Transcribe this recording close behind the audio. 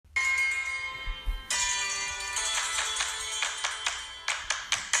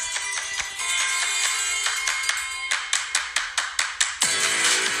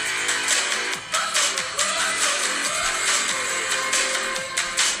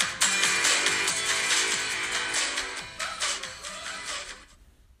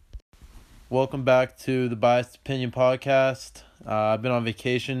Welcome back to the Biased Opinion Podcast. I've been on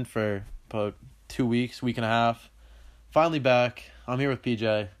vacation for about 2 weeks, week and a half. Finally back. I'm here with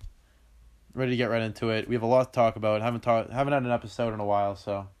PJ. Ready to get right into it. We have a lot to talk about. Haven't had an episode in a while,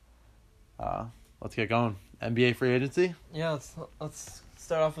 so let's get going. NBA free agency. Yeah, let's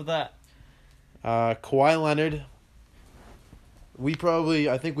start off with that. Kawhi Leonard.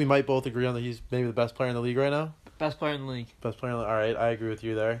 I think we might both agree on that he's maybe the best player in the league right now. Best player in the league. All right, I agree with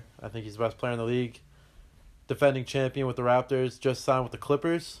you there. I think he's the best player in the league. Defending champion with the Raptors, just signed with the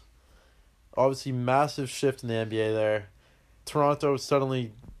Clippers. Obviously, massive shift in the NBA there. Toronto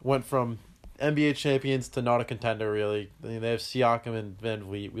suddenly went from NBA champions to not a contender, really. I mean, they have Siakam and Van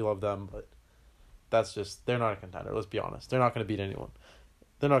Vliet. We love them, but they're not a contender. Let's be honest. They're not going to beat anyone.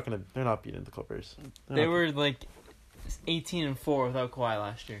 They're not beating the Clippers. They were like 18-4 without Kawhi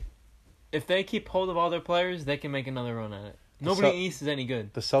last year. If they keep hold of all their players, they can make another run at it. Nobody in the East is any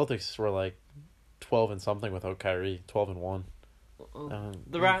good. The Celtics were like 12 and something without Kyrie, 12-1. We can get into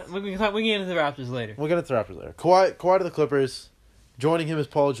the Raptors later. We'll get into the Raptors later. Kawhi to the Clippers. Joining him is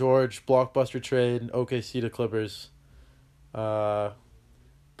Paul George. Blockbuster trade. OKC to Clippers.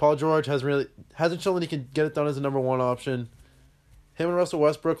 Paul George hasn't shown that he can get it done as a number one option. Him and Russell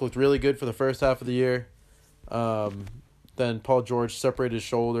Westbrook looked really good for the first half of the year. Then Paul George separated his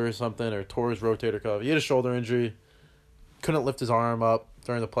shoulder or something, or tore his rotator cuff. He had a shoulder injury. Couldn't lift his arm up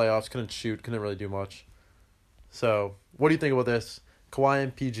during the playoffs. Couldn't shoot. Couldn't really do much. So, what do you think about this? Kawhi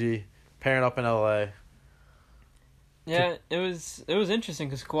and PG pairing up in LA. Yeah, it was interesting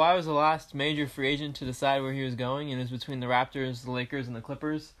because Kawhi was the last major free agent to decide where he was going, and it was between the Raptors, the Lakers, and the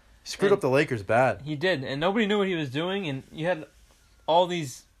Clippers. He screwed up the Lakers bad. He did, and nobody knew what he was doing, and you had all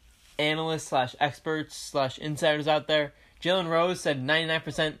these analysts / experts / insiders out there. Jalen Rose said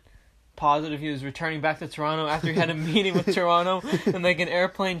 99% positive he was returning back to Toronto after he had a meeting with Toronto, and like an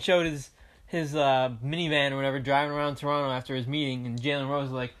airplane showed his minivan or whatever driving around Toronto after his meeting, and Jalen Rose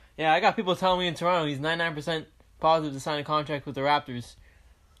was like, yeah, I got people telling me in Toronto he's 99% positive to sign a contract with the Raptors.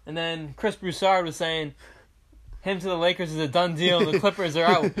 And then Chris Broussard was saying him to the Lakers is a done deal and the Clippers are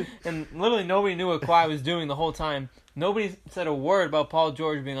out. And literally nobody knew what Kawhi was doing the whole time. Nobody said a word about Paul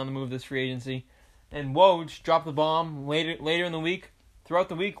George being on the move this free agency. And Woj dropped the bomb later in the week. Throughout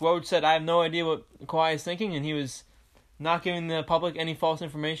the week, Woj said, I have no idea what Kawhi is thinking, and he was not giving the public any false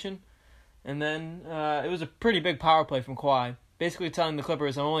information. And then it was a pretty big power play from Kawhi, basically telling the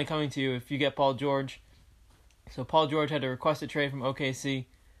Clippers, I'm only coming to you if you get Paul George. So Paul George had to request a trade from OKC.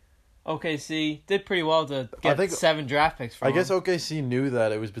 OKC did pretty well to get 7 draft picks from him. I guess OKC knew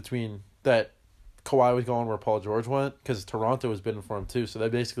that it was that Kawhi was going where Paul George went, because Toronto was bidding for him too. So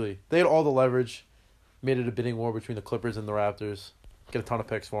they had all the leverage. Made it a bidding war between the Clippers and the Raptors. Get a ton of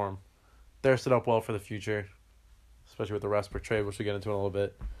picks for them. They're set up well for the future, especially with the Westbrook trade, which we'll get into in a little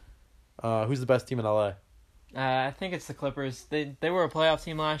bit. Who's the best team in LA? I think it's the Clippers. They were a playoff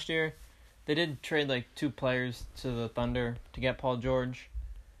team last year. They did trade like 2 players to the Thunder to get Paul George.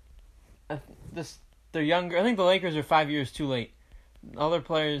 They're younger. I think the Lakers are 5 years too late. Other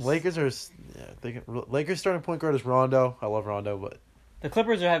players. Lakers starting point guard is Rondo. I love Rondo, but. The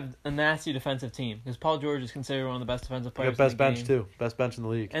Clippers have a nasty defensive team because Paul George is considered one of the best defensive players. Best bench too. Best bench in the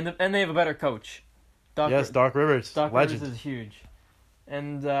league. And they have a better coach. Doc Rivers. Doc Legend. Rivers is huge,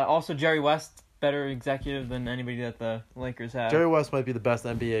 and also Jerry West, better executive than anybody that the Lakers have. Jerry West might be the best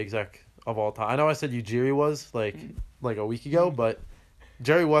NBA exec of all time. I know I said Ujiri was like a week ago, but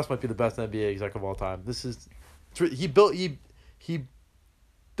Jerry West might be the best NBA exec of all time. He built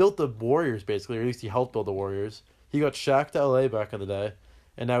the Warriors basically, or at least he helped build the Warriors. He got Shaq to LA back in the day,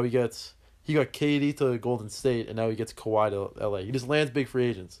 and now he got KD to Golden State, and now he gets Kawhi to LA. He just lands big free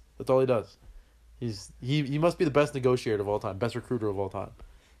agents. That's all he does. He must be the best negotiator of all time, best recruiter of all time.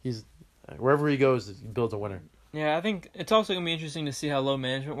 Wherever he goes, he builds a winner. Yeah, I think it's also gonna be interesting to see how load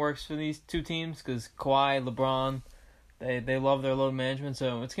management works for these 2 teams because Kawhi, LeBron, they love their load management.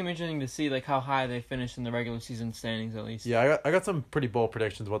 So it's gonna be interesting to see like how high they finish in the regular season standings at least. Yeah, I got some pretty bold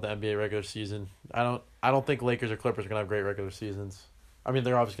predictions about the NBA regular season. I don't think Lakers or Clippers are gonna have great regular seasons. I mean,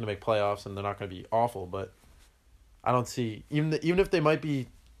 they're obviously gonna make playoffs and they're not gonna be awful, but I don't see even if they might be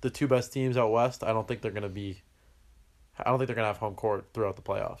the 2 best teams out west. I don't think they're gonna have home court throughout the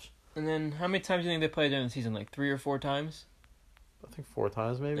playoffs. And then how many times do you think they play during the season? Like 3 or 4 times? I think 4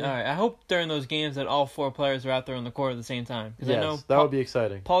 times maybe. All right. I hope during those games that all 4 players are out there on the court at the same time. Yes, I know that would be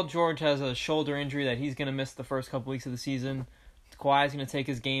exciting. Paul George has a shoulder injury that he's going to miss the first couple weeks of the season. Kawhi's going to take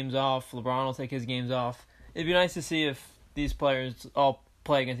his games off. LeBron will take his games off. It'd be nice to see if these players all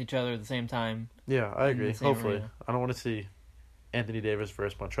play against each other at the same time. Yeah, I agree. Hopefully. Arena. I don't want to see Anthony Davis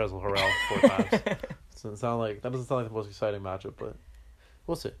versus Montrezl Harrell 4 times. That doesn't sound like the most exciting matchup, but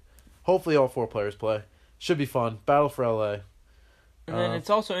we'll see. hopefully all 4 players play. Should be fun. Battle for LA. And then it's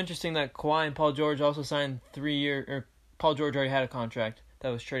also interesting that Kawhi and Paul George also signed 3-year, or Paul George already had a contract that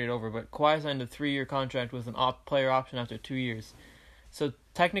was traded over, but Kawhi signed a 3-year contract with an player option after 2 years. So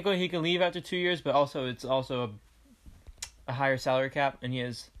technically he can leave after 2 years, but also it's also a higher salary cap, and he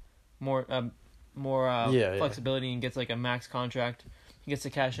has more flexibility and gets like a max contract. He gets to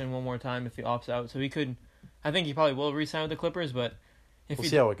cash in one more time if he opts out. So he could, I think he probably will re-sign with the Clippers, but we'll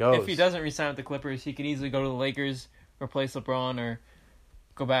see how it goes. If he doesn't re-sign with the Clippers, he could easily go to the Lakers, replace LeBron, or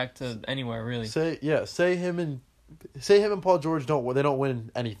go back to anywhere really. Say him and Paul George don't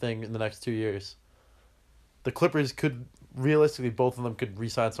win anything in the next 2 years. The Clippers could realistically, both of them could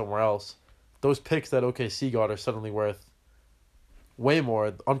re-sign somewhere else. Those picks that OKC got are suddenly worth way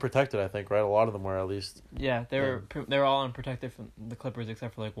more unprotected. I think, right? A lot of them were, at least. Yeah, they were all unprotected from the Clippers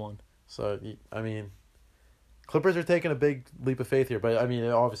except for like one. So I mean, Clippers are taking a big leap of faith here, but I mean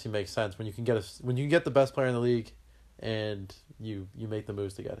it obviously makes sense when you can get the best player in the league, and you make the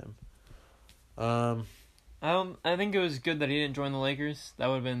moves to get him. I think it was good that he didn't join the Lakers. That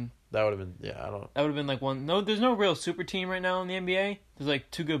would have been yeah. That would have been like one. No, there's no real super team right now in the NBA. There's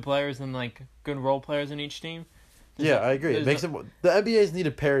like 2 good players and like good role players in each team. I agree. It makes the NBA's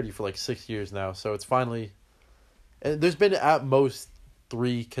needed parity for like 6 years now, so it's finally. And there's been at most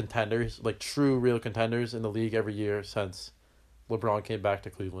 3 contenders, like true real contenders in the league every year since LeBron came back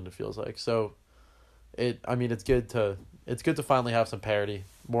to Cleveland. It feels like so. It's good to finally have some parity,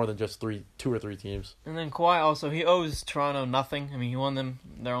 more than just 2 or 3 teams. And then Kawhi also, he owes Toronto nothing. I mean, he won them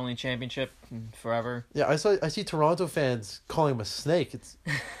their only championship in forever. Yeah, I see Toronto fans calling him a snake. It's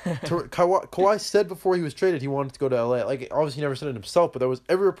Kawhi said before he was traded he wanted to go to LA. Like obviously he never said it himself, but there was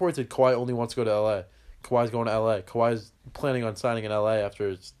every report said Kawhi only wants to go to LA. Kawhi's going to LA. Kawhi's planning on signing in LA after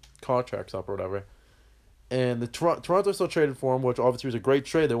his contract's up or whatever. And the Toronto still traded for him, which obviously was a great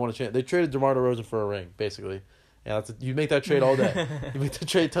trade. They won a chance. They traded DeMar DeRozan for a ring, basically. And you make that trade all day. You make that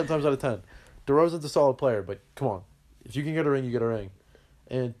trade 10 times out of 10. DeRozan's a solid player, but come on. If you can get a ring, you get a ring.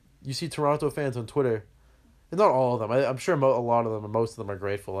 And you see Toronto fans on Twitter, and not all of them. I'm sure a lot of them, or most of them, are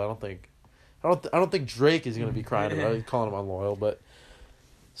grateful. I don't think Drake is going to be crying about it, calling him unloyal, but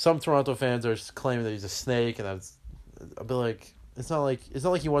some Toronto fans are claiming that he's a snake, and that's a bit like it's not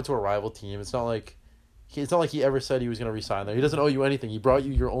like he went to a rival team. It's not like he ever said he was going to resign there. He doesn't owe you anything. He brought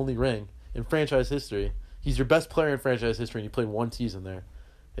you your only ring in franchise history. He's your best player in franchise history, and you played 1 season there.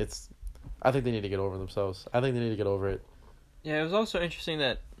 I think they need to get over themselves. I think they need to get over it. Yeah, it was also interesting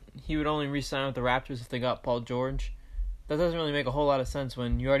that he would only re-sign with the Raptors if they got Paul George. That doesn't really make a whole lot of sense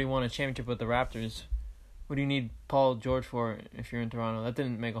when you already won a championship with the Raptors. What do you need Paul George for if you're in Toronto? That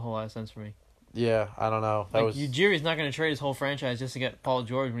didn't make a whole lot of sense for me. Yeah, I don't know. Ujiri's not going to trade his whole franchise just to get Paul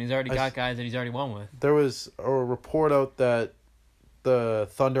George when he's already got guys that he's already won with. There was a report out that the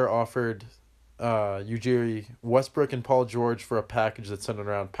Thunder offered Ujiri, Westbrook, and Paul George for a package that centered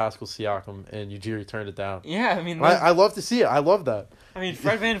around Pascal Siakam, and Ujiri turned it down. Yeah, I mean... I love to see it. I love that. I mean,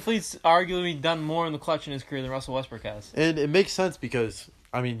 Fred VanVleet's arguably done more in the clutch in his career than Russell Westbrook has. And it makes sense because,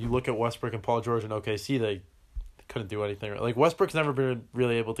 I mean, you look at Westbrook and Paul George in OKC, they couldn't do anything. Like, Westbrook's never been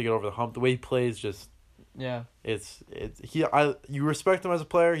really able to get over the hump. The way he plays just... Yeah. You respect him as a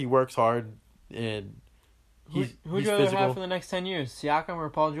player. He works hard, and who'd you rather have for the next 10 years, Siakam or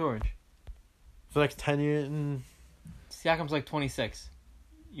Paul George? For the next 10 years? Siakam's like 26.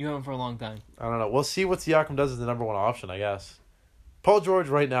 You have him for a long time. I don't know. We'll see what Siakam does as the number 1 option, I guess. Paul George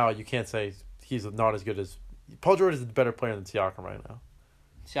right now, you can't say he's not as good as... Paul George is a better player than Siakam right now.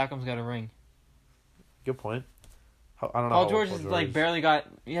 Siakam's got a ring. Good point. I don't know. Paul George has like barely got...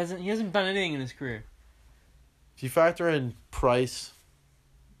 He hasn't done anything in his career. If you factor in price,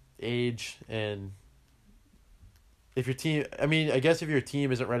 age, and... If your team... I mean, I guess if your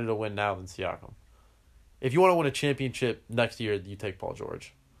team isn't ready to win now, then Siakam. If you want to win a championship next year, you take Paul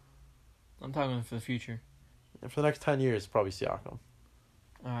George. I'm talking for the future. And for the next 10 years, probably Siakam.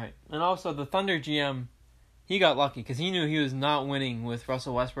 All right. And also, the Thunder GM, he got lucky because he knew he was not winning with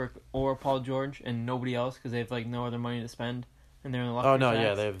Russell Westbrook or Paul George and nobody else because they have like no other money to spend. And they're in the lucky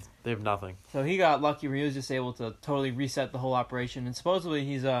yeah, they have nothing. So he got lucky where he was just able to totally reset the whole operation. And supposedly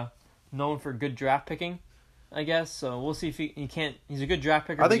he's known for good draft picking, I guess. So we'll see if he can't... He's a good draft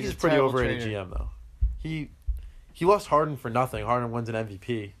picker. I think he's pretty overrated GM, though. He lost Harden for nothing. Harden wins an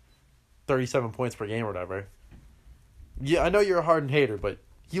MVP. 37 points per game or whatever. Yeah, I know you're a Harden hater, but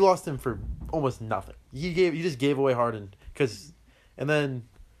he lost him for almost nothing. He just gave away Harden and then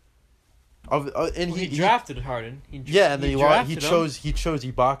he drafted Harden. And then he chose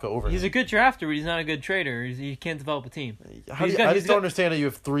Ibaka over him. He's a good drafter, but he's not a good trader. He can't develop a team. I just don't understand how you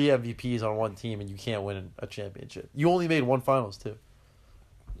have 3 MVPs on one team and you can't win a championship. You only made 1 finals too.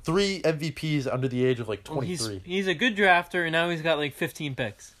 3 MVPs under the age of like Well, 23. he's a good drafter, and now he's got like 15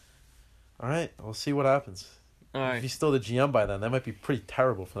 picks. All right, we'll see what happens. All If right. he's still the GM by then, that might be pretty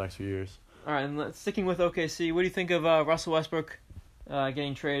terrible for the next few years. All right, and sticking with OKC, what do you think of Russell Westbrook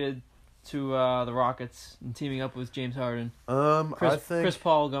getting traded to the Rockets and teaming up with James Harden? I think Chris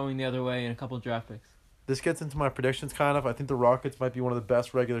Paul going the other way and a couple of draft picks. this gets into my predictions kind of. I think the Rockets might be one of the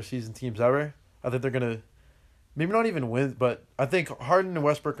best regular season teams ever. I think they're going to maybe not even win, but I think Harden and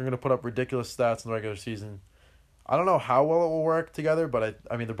Westbrook are going to put up ridiculous stats in the regular season. I don't know how well it will work together, but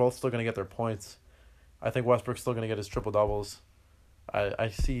I mean, they're both still going to get their points. I think Westbrook's still going to get his triple-doubles. I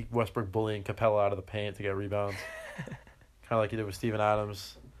see Westbrook bullying Capella out of the paint to get rebounds. Kind of like he did with Steven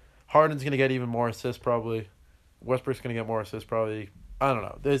Adams. Harden's going to get even more assists probably. Westbrook's going to get more assists probably. I don't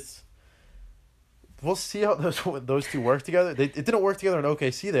know. We'll see how those two work together. It didn't work together in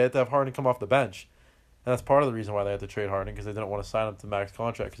OKC. They had to have Harden come off the bench. And that's part of the reason why they had to trade Harden, because they didn't want to sign him to max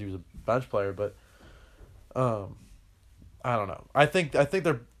contract because he was a bench player. But I don't know. I think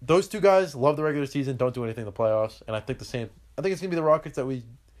those two guys love the regular season, don't do anything in the playoffs, and I think it's gonna be the Rockets that we've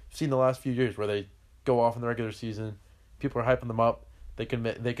seen the last few years, where they go off in the regular season, people are hyping them up, they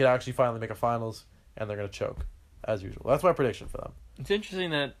could actually finally make a finals, and they're gonna choke, as usual. That's my prediction for them. It's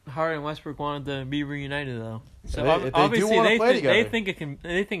interesting that Harden and Westbrook wanted to be reunited, though. So If they obviously do wanna they play think together.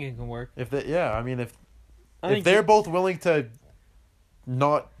 they think it can work. If I think they're both willing to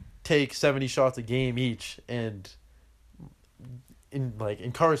not take 70 shots a game each and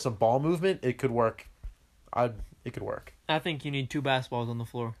encourage some ball movement, it could work. It could work. I think you need 2 basketballs on the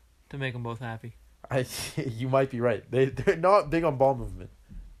floor to make them both happy. You might be right. They're not big on ball movement.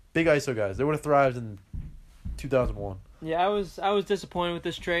 Big ISO guys. They would have thrived in 2001. Yeah, I was disappointed with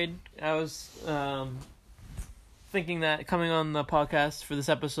this trade. I was thinking that coming on the podcast for this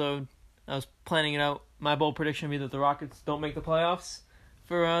episode, I was planning it out. My bold prediction would be that the Rockets don't make the playoffs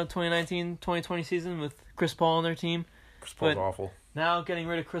for 2019-2020 season with Chris Paul on their team. Chris Paul's But awful. now getting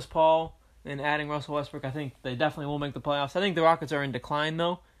rid of Chris Paul and adding Russell Westbrook, I think they definitely will make the playoffs. I think the Rockets are in decline,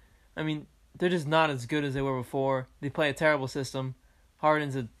 though. I mean, they're just not as good as they were before. They play a terrible system.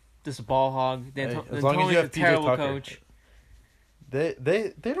 Harden's just a ball hog. As long as you D'Antoni's a have PJ terrible Tucker. coach.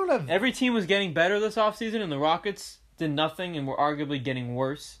 They don't have. Every team was getting better this offseason, and the Rockets did nothing and were arguably getting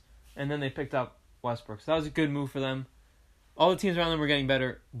worse. And then they picked up Westbrook. So that was a good move for them. All the teams around them were getting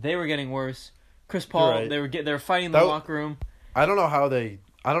better. They were getting worse. Chris Paul, right. they were fighting in the locker room. I don't know how they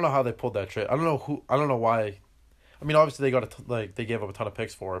pulled that trade. I don't know why. I mean, obviously they gave up a ton of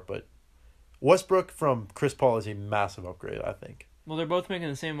picks for it, but Westbrook from Chris Paul is a massive upgrade, I think. Well, they're both making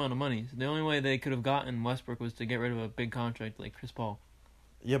the same amount of money. So the only way they could have gotten Westbrook was to get rid of a big contract like Chris Paul.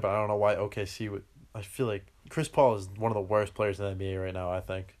 Yeah, but I don't know why OKC would. I feel like Chris Paul is one of the worst players in the NBA right now, I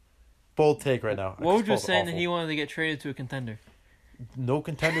think. Bold take right now. Woj Chris was Paul's saying that awful. he wanted to get traded to a contender. No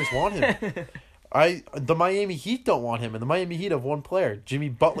contenders want him. The Miami Heat don't want him, and the Miami Heat have one player, Jimmy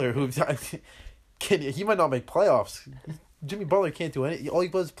Butler, who he might not make playoffs. Jimmy Butler can't do anything. All he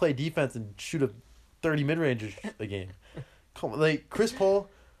does is play defense and shoot a 30 mid-rangers a game. Come on, like Chris Paul.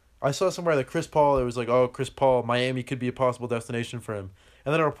 I saw somewhere that Chris Paul, it was like, oh, Chris Paul, Miami could be a possible destination for him.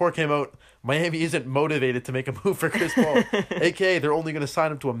 And then a report came out, Miami isn't motivated to make a move for Chris Paul. AKA, they're only going to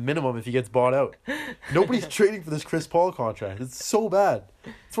sign him to a minimum if he gets bought out. Nobody's trading for this Chris Paul contract. It's so bad.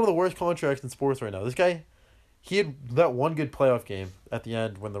 It's one of the worst contracts in sports right now. This guy, he had that one good playoff game at the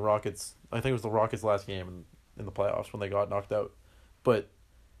end when the Rockets, I think it was the Rockets' last game in the playoffs when they got knocked out. But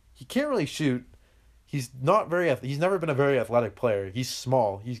he can't really shoot. He's he's never been a very athletic player. He's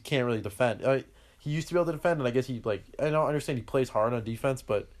small. He can't really defend. He used to be able to defend, and I guess I don't understand he plays hard on defense,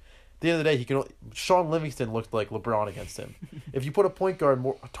 but at the end of the day, Sean Livingston looked like LeBron against him. If you put a point guard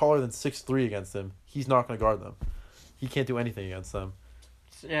taller than 6'3" against him, he's not going to guard them. He can't do anything against them.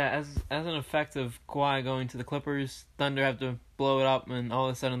 Yeah, as an effect of Kawhi going to the Clippers, Thunder have to blow it up, and all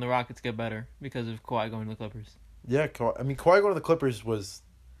of a sudden the Rockets get better because of Kawhi going to the Clippers. Yeah, Kawhi going to the Clippers was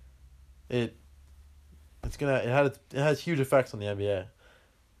it has huge effects on the NBA.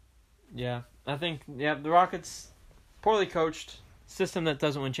 Yeah, I think the Rockets, poorly coached, system that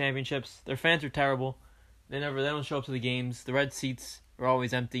doesn't win championships. Their fans are terrible. They don't show up to the games. The red seats are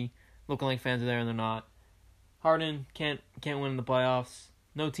always empty, looking like fans are there and they're not. Harden can't win in the playoffs.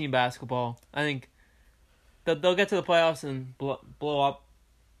 No team basketball. I think they'll get to the playoffs and blow up.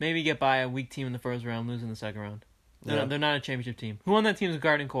 Maybe get by a weak team in the first round, lose in the second round. They're not a championship team. Who on that team is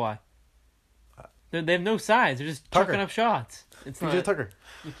guarding Kawhi? They have no size. They're just Tucker. chucking up shots. It's PJ not, Tucker.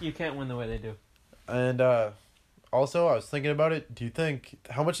 You can't win the way they do. And also, I was thinking about it.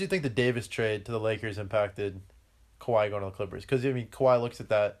 How much do you think the Davis trade to the Lakers impacted Kawhi going to the Clippers? Because, I mean, Kawhi looks at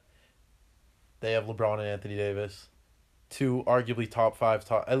that. They have LeBron and Anthony Davis. two arguably top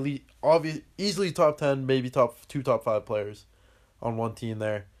 5, at least easily top 10, maybe top 5 players on one team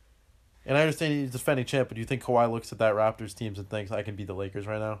there. And I understand he's defending champ, but do you think Kawhi looks at that Raptors teams and thinks I can beat the Lakers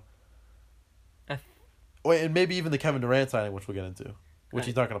right now? Wait, and maybe even the Kevin Durant signing, which we'll get into, which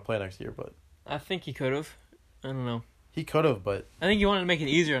he's not going to play next year, but I think he could have. I don't know. He could have, but I think he wanted to make it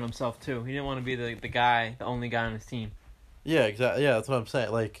easier on himself too. He didn't want to be the only guy on his team. Yeah, exactly. Yeah, that's what I'm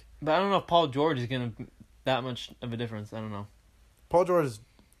saying. Like, but I don't know if Paul George is gonna that much of a difference. I don't know. Paul George is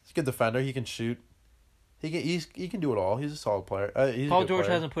a good defender. He can shoot. He can do it all. He's a solid player. Paul George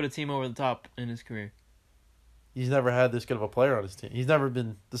hasn't put a team over the top in his career. He's never had this good of a player on his team. He's never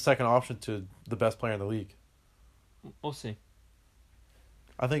been the second option to the best player in the league. We'll see.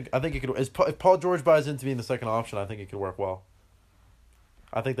 I think it could. If Paul George buys into being the second option, I think it could work well.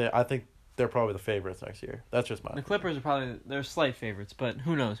 I think they're probably the favorites next year. That's just my opinion. The Clippers are probably they're slight favorites, but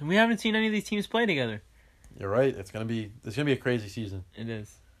who knows? We haven't seen any of these teams play together. You're right. It's gonna be a crazy season. It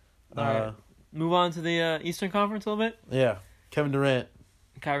is. All right. Move on to the Eastern Conference a little bit. Yeah, Kevin Durant,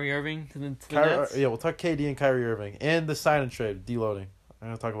 Kyrie Irving to the Nets. Yeah, we'll talk KD and Kyrie Irving and the sign and trade deloading. I'm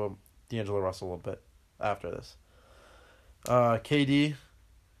gonna talk about D'Angelo Russell a little bit after this. KD.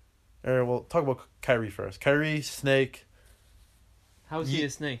 Or we'll talk about Kyrie first. Kyrie, snake. How is he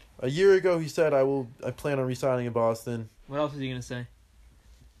a snake? A year ago, he said, I plan on re-signing in Boston. What else is he going to say?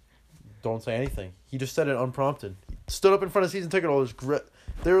 Don't say anything. He just said it unprompted. He stood up in front of season ticket holders.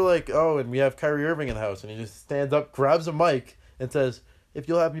 They were like, oh, and we have Kyrie Irving in the house. And he just stands up, grabs a mic, and says, if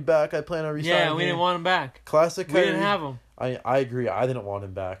you'll have me back, I plan on re-signing. Yeah, we didn't want him back. Classic Kyrie. We didn't have him. I agree. I didn't want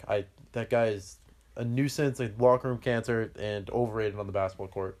him back. That guy is a nuisance, a locker room cancer, and overrated on the basketball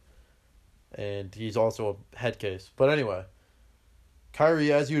court. And he's also a head case. But anyway,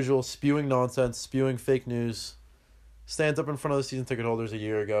 Kyrie, as usual, spewing nonsense, spewing fake news, stands up in front of the season ticket holders a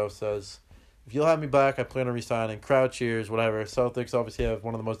year ago, says, if you'll have me back, I plan on re-signing. Crowd cheers, whatever. Celtics obviously have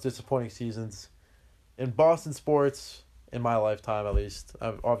one of the most disappointing seasons in Boston sports, in my lifetime at least.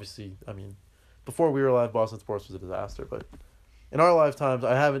 Before we were alive, Boston sports was a disaster. But in our lifetimes,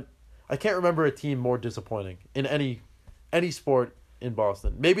 I can't remember a team more disappointing in any sport in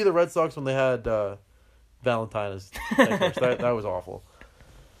Boston. Maybe the Red Sox when they had Valentine as head coach. that was awful.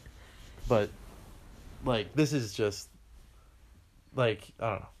 But this is just I don't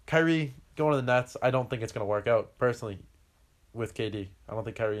know. Kyrie going to the Nets, I don't think it's gonna work out personally with KD. I don't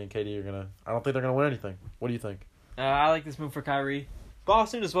think Kyrie and KD I don't think they're gonna win anything. What do you think? I like this move for Kyrie.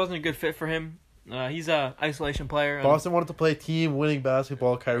 Boston just wasn't a good fit for him. He's a isolation player. Boston wanted to play team winning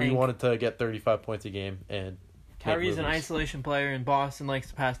basketball. Kyrie wanted to get 35 points a game, and Kyrie's an isolation player, and Boston likes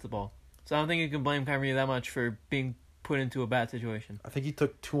to pass the ball. So I don't think you can blame Kyrie that much for being put into a bad situation. I think he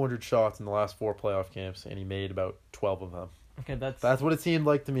took 200 shots in the last 4 playoff games, and he made about 12 of them. Okay, that's what it seemed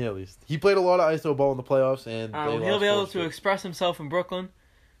like to me, at least. He played a lot of ISO ball in the playoffs, and he'll be able to express himself in Brooklyn,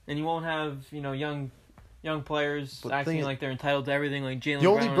 and you won't have young players acting like they're entitled to everything, like Jaylen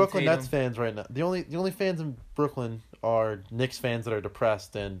Brown. The only Brooklyn Nets fans right now, the only fans in Brooklyn are Knicks fans that are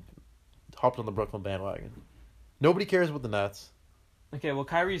depressed and hopped on the Brooklyn bandwagon. Nobody cares about the Nets. Okay, well,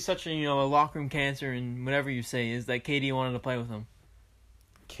 Kyrie's such a locker room cancer, and whatever you say is that KD wanted to play with him.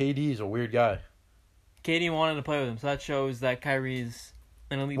 KD's a weird guy. KD wanted to play with him, so that shows that Kyrie's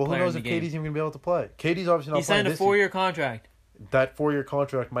an elite player. Well, who knows if KD's even going to be able to play? KD's obviously not playing. He signed a 4-year contract. That 4-year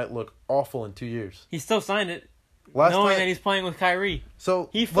contract might look awful in 2 years. He still signed it, knowing that he's playing with Kyrie. So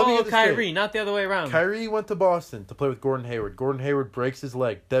he followed Kyrie, not the other way around. Kyrie went to Boston to play with Gordon Hayward. Gordon Hayward breaks his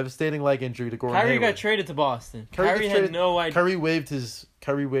leg. Devastating leg injury to Gordon Hayward. Kyrie got traded to Boston. Kyrie had no idea. Kyrie waived his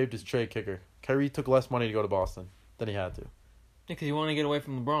trade kicker. Kyrie took less money to go to Boston than he had to. Because he wanted to get away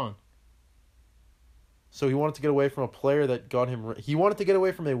from LeBron. So he wanted to get away from a player that got him... He wanted to get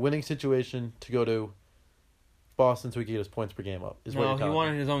away from a winning situation to go to Boston so he could get his points per game up. He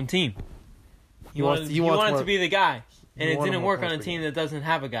wanted his own team. He wanted to be the guy. And it didn't work on a team that doesn't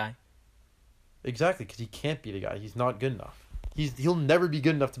have a guy. Exactly, because he can't be the guy. He's not good enough. He'll never be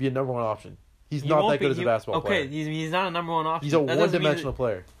good enough to be a number one option. He's not that good as a basketball player. Okay, he's not a number one option. He's a one-dimensional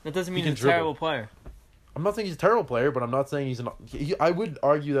player. That doesn't mean he's a terrible player. I'm not saying he's a terrible player, but I'm not saying he's an... I would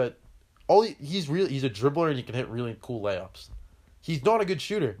argue that he's a dribbler and he can hit really cool layups. He's not a good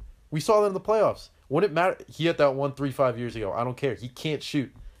shooter. We saw that in the playoffs. Wouldn't it matter? He hit that 1 3 5 years ago. I don't care. He can't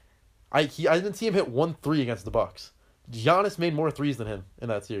shoot. I didn't see him hit 1 3 against the Bucks. Giannis made more threes than him in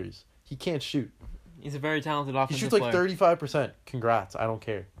that series. He can't shoot. He's a very talented offensive player. player. He shoots like 35%. Congrats. I don't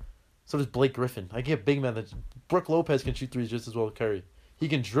care. So does Blake Griffin. I get big man that Brook Lopez can shoot threes just as well as Curry. He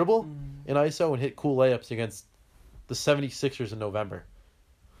can dribble in ISO and hit cool layups against the 76ers in November.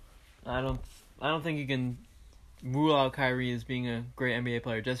 I don't think you can rule out Kyrie as being a great NBA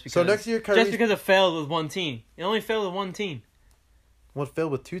player just because. So next year, just because it failed with one team. It only failed with one team. Well, it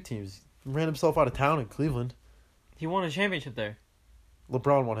failed with 2 teams. He ran himself out of town in Cleveland. He won a championship there.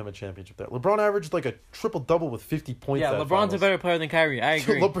 LeBron won him a championship there. LeBron averaged like a triple-double with 50 points. Yeah, LeBron's a better player than Kyrie. I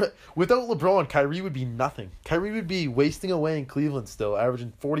agree. Without LeBron, Kyrie would be nothing. Kyrie would be wasting away in Cleveland still,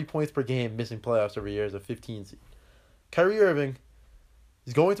 averaging 40 points per game, missing playoffs every year as a 15 seed. Kyrie Irving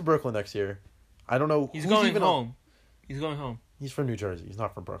is going to Brooklyn next year. I don't know. He's going home. He's going home. He's from New Jersey. He's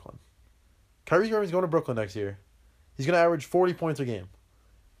not from Brooklyn. Kyrie Irving's going to Brooklyn next year. He's going to average 40 points a game.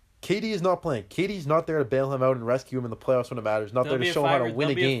 KD is not playing. KD's not there to bail him out and rescue him in the playoffs when it matters. Not there to show him how to win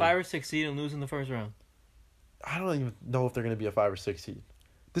a game. They'll be a 5 or 6 seed and lose in the first round. I don't even know if they're going to be a 5 or 6 seed.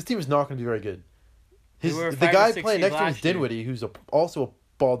 This team is not going to be very good. The 5 guy or 6 playing next to him is last year. Dinwiddie, who's also a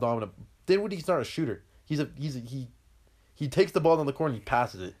ball dominant. Dinwiddie's not a shooter. He takes the ball down the court and he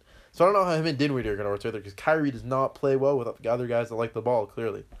passes it. So I don't know how him and Dinwiddie are going to work together because Kyrie does not play well with other guys that like the ball,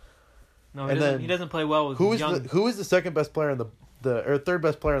 clearly. No, he doesn't play well with who is the second best player in the third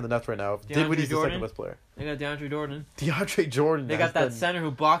best player in the Nets right now? Dinwiddie's the second best player. They got DeAndre Jordan. DeAndre Jordan. They got that center who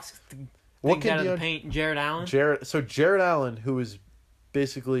blocks things out of the paint. Jared Allen. Jared Allen, who is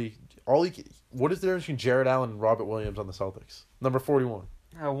basically what is the difference between Jared Allen and Robert Williams on the Celtics? Number 41.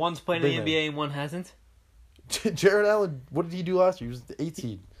 One's played in the NBA and one hasn't. Jared Allen, what did he do last year? He was the 8th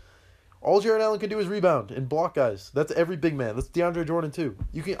seed. All Jared Allen can do is rebound and block guys. That's every big man. That's DeAndre Jordan too.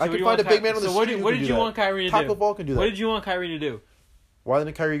 I can find a big man on the street. So what did you want Kyrie to do? Taco Fall can do that. What did you want Kyrie to do? Why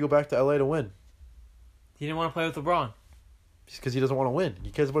didn't Kyrie go back to LA to win? He didn't want to play with LeBron. Because he doesn't want to win. He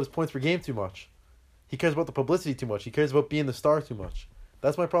cares about his points per game too much. He cares about the publicity too much. He cares about being the star too much.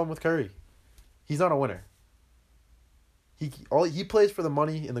 That's my problem with Kyrie. He's not a winner. He plays for the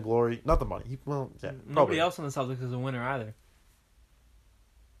money and the glory, not the money. Nobody else on the Celtics is a winner either.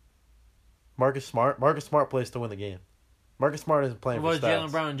 Marcus Smart plays to win the game. Marcus Smart isn't playing for stats. What about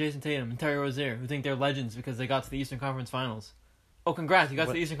Jaylen Brown and Jason Tatum and Terry Rozier, who think they're legends because they got to the Eastern Conference Finals? Oh, congrats! You got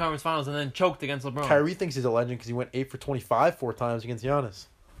to the Eastern Conference Finals and then choked against LeBron. Kyrie thinks he's a legend because he went 8 for 25 4 times against Giannis.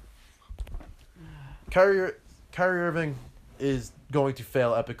 Kyrie Irving is going to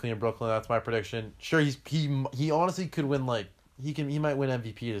fail epically in Brooklyn. That's my prediction. Sure, he honestly could win he might win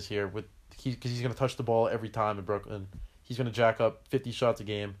MVP this year because he's going to touch the ball every time in Brooklyn. He's going to jack up 50 shots a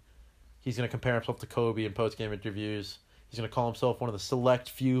game. He's going to compare himself to Kobe in post-game interviews. He's going to call himself one of the select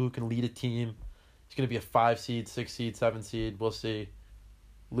few who can lead a team. He's going to be a 5 seed, 6 seed, 7 seed. We'll see.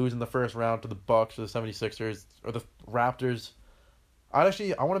 Losing the first round to the Bucks or the 76ers or the Raptors. I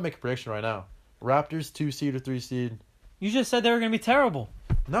want to make a prediction right now. Raptors 2 seed or 3 seed. You just said they were going to be terrible.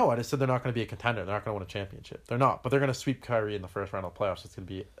 No, I just said they're not going to be a contender. They're not going to win a championship. They're not, but they're going to sweep Kyrie in the first round of the playoffs. It's going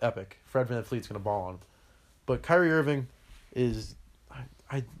to be epic. Fred VanVleet's going to ball on him. But Kyrie Irving is...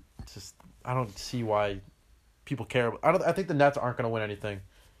 I don't see why people care. I think the Nets aren't going to win anything.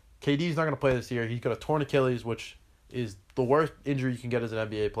 KD's not going to play this year. He's got a torn Achilles, which is the worst injury you can get as an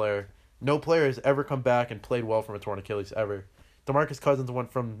NBA player. No player has ever come back and played well from a torn Achilles ever. DeMarcus Cousins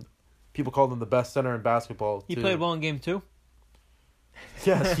went from people called him the best center in basketball. He played well in Game 2?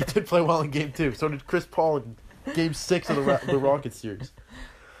 Yes, he did play well in Game 2. So did Chris Paul in Game 6 of the Rockets series.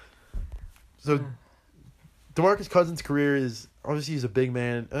 So DeMarcus Cousins' career is... Obviously, he's a big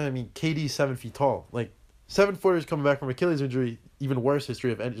man. I mean, KD's 7 feet tall. 7-footers coming back from Achilles injury, even worse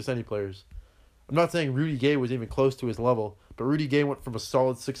history of just any players. I'm not saying Rudy Gay was even close to his level, but Rudy Gay went from a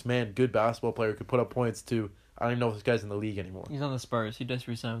solid 6-man, good basketball player who could put up points to, I don't even know if this guy's in the league anymore. He's on the Spurs. He just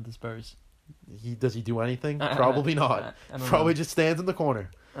re-signed with the Spurs. Does he do anything? Probably not. Probably just stands in the corner.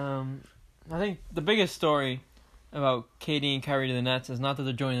 I think the biggest story about KD and Kyrie to the Nets is not that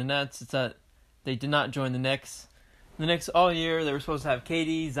they're joining the Nets, it's that they did not join the Knicks. The Knicks all year, they were supposed to have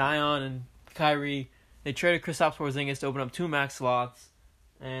KD, Zion, and Kyrie. They traded Kristaps Porzingis to open up 2 max slots,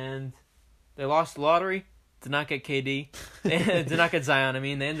 and they lost the lottery. Did not get KD. Did not get Zion.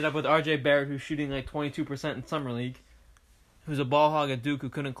 They ended up with R.J. Barrett, who's shooting 22% in Summer League, who's a ball hog at Duke who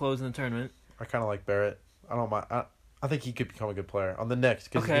couldn't close in the tournament. I kind of like Barrett. I don't mind. I think he could become a good player on the Knicks.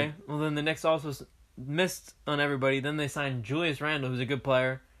 Okay, well then the Knicks also missed on everybody. Then they signed Julius Randle, who's a good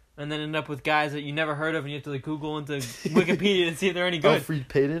player. And then end up with guys that you never heard of, and you have to Google into Wikipedia to see if they're any good. Elfrid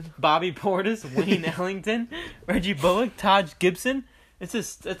Payton, Bobby Portis, Wayne Ellington, Reggie Bullock, Taj Gibson.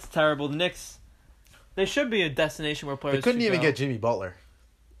 It's terrible. The Knicks, they should be a destination where players. They couldn't even get Jimmy Butler.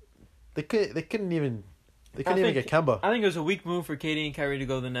 They couldn't even get Kemba. I think it was a weak move for KD and Kyrie to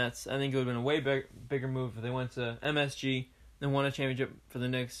go to the Nets. I think it would have been a way bigger move if they went to MSG and won a championship for the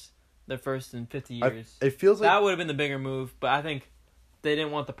Knicks, their first in 50 years. It feels like that would have been the bigger move, but I think they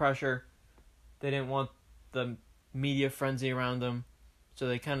didn't want the pressure. They didn't want the media frenzy around them. So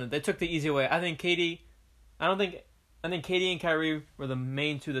they took the easy way. I think KD I think KD and Kyrie were the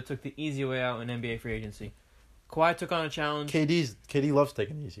main two that took the easy way out in NBA free agency. Kawhi took on a challenge. KD loves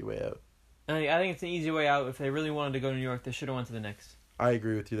taking the easy way out. And I think it's an easy way out. If they really wanted to go to New York, they should have went to the Knicks. I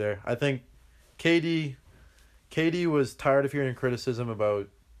agree with you there. I think KD was tired of hearing criticism about.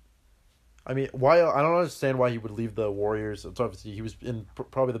 I mean, why I don't understand why he would leave the Warriors. It's obviously he was in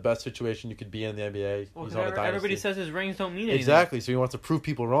probably the best situation you could be in the NBA. Well, he's on a dynasty. Everybody says his rings don't mean anything. Exactly, so he wants to prove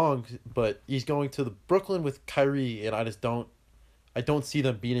people wrong, but he's going to the Brooklyn with Kyrie, and I don't see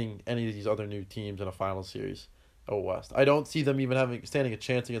them beating any of these other new teams in a final series out west. I don't see them even standing a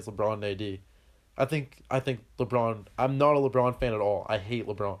chance against LeBron and AD. I think LeBron. I'm not a LeBron fan at all. I hate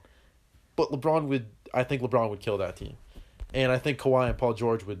LeBron, but I think LeBron would kill that team, and I think Kawhi and Paul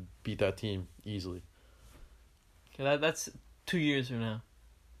George would beat that team easily. Okay, that's 2 years from now.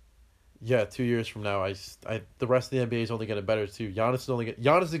 Yeah, 2 years from now, the rest of the NBA is only getting better too. Giannis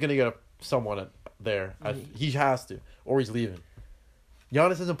is going to get someone there. He has to, or he's leaving.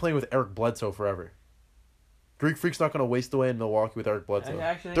 Giannis isn't playing with Eric Bledsoe forever. Greek Freak's not going to waste away in Milwaukee with Eric Bledsoe.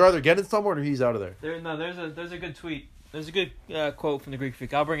 They're either getting somewhere or he's out of there. There's a good tweet. There's a good quote from the Greek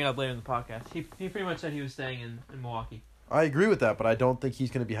Freak. I'll bring it up later in the podcast. He pretty much said he was staying in Milwaukee. I agree with that, but I don't think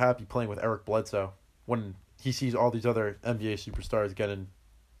he's going to be happy playing with Eric Bledsoe when he sees all these other NBA superstars getting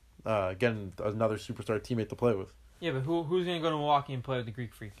another superstar teammate to play with. Yeah, but who's going to go to Milwaukee and play with the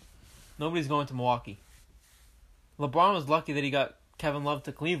Greek Freak? Nobody's going to Milwaukee. LeBron was lucky that he got Kevin Love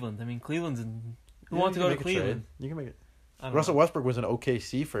to Cleveland. I mean, who wants to go to Cleveland? You can make it. Russell Westbrook was in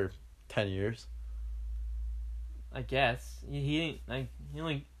OKC for 10 years. I guess he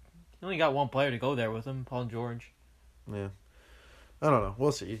only got one player to go there with him, Paul George. Yeah, I don't know.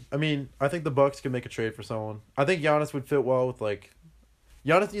 We'll see. I mean, I think the Bucks can make a trade for someone. I think Giannis would fit well with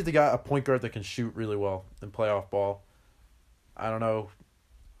Giannis needs a point guard that can shoot really well in playoff ball. I don't know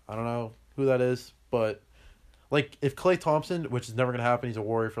who that is, but if Klay Thompson, which is never gonna happen, he's a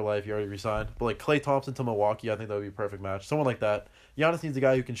Warrior for life. He already resigned. But Klay Thompson to Milwaukee, I think that would be a perfect match. Someone like that. Giannis needs a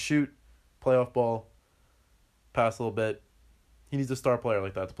guy who can shoot playoff ball, pass a little bit. He needs a star player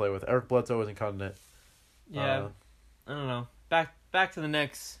like that to play with. Eric Bledsoe isn't cutting it. Yeah. I don't know. Back to the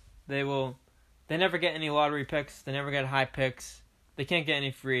Knicks. They never get any lottery picks. They never get high picks. They can't get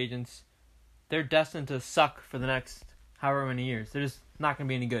any free agents. They're destined to suck for the next however many years. They're just not going to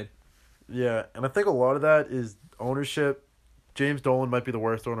be any good. Yeah, and I think a lot of that is ownership. James Dolan might be the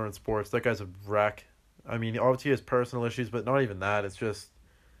worst owner in sports. That guy's a wreck. I mean, obviously he has personal issues, but not even that. It's just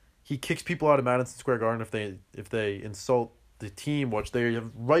he kicks people out of Madison Square Garden if they insult the team, which they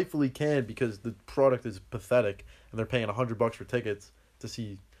rightfully can because the product is pathetic and they're paying $100 for tickets to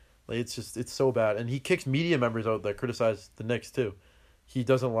see. It's so bad, and he kicks media members out that criticize the Knicks too. He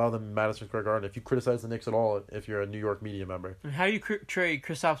doesn't allow them in Madison Square Garden. If you criticize the Knicks at all, if you're a New York media member, and how do you trade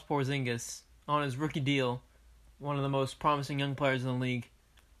Kristaps Porzingis on his rookie deal, one of the most promising young players in the league,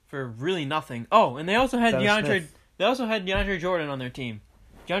 for really nothing? Oh, and they also had DeAndre Jordan on their team.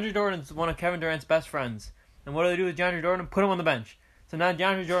 DeAndre Jordan's one of Kevin Durant's best friends. And what do they do with DeAndre Jordan? Put him on the bench. So now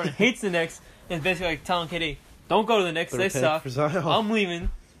DeAndre Jordan hates the Knicks and is basically telling KD, don't go to the Knicks. They suck. I'm leaving.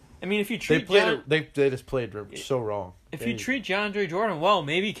 I mean, if you treat they just played so wrong. If you treat DeAndre Jordan well,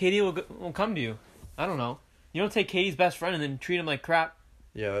 maybe KD will come to you. I don't know. You don't take KD's best friend and then treat him like crap.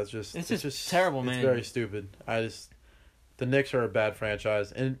 Yeah, it's just terrible, man. It's very stupid. The Knicks are a bad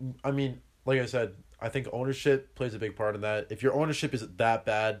franchise, and I mean, like I said, I think ownership plays a big part in that. If your ownership is that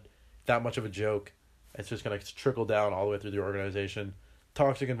bad, that much of a joke, it's just going to trickle down all the way through the organization.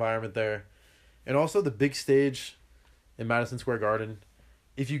 Toxic environment there. And also the big stage in Madison Square Garden.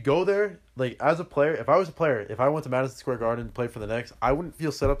 If you go there, as a player, if I was a player, if I went to Madison Square Garden to play for the Knicks, I wouldn't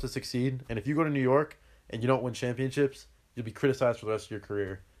feel set up to succeed. And if you go to New York and you don't win championships, you'll be criticized for the rest of your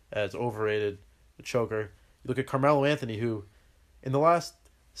career as overrated, a choker. You look at Carmelo Anthony, who,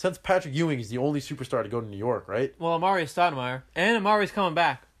 since Patrick Ewing is the only superstar to go to New York, right? Well, Amari Stoudemire. And Amari's coming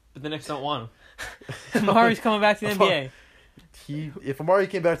back, but the Knicks don't want him. Amari's coming back to the NBA. If Amari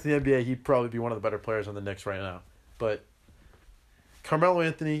came back to the NBA, he'd probably be one of the better players on the Knicks right now. But Carmelo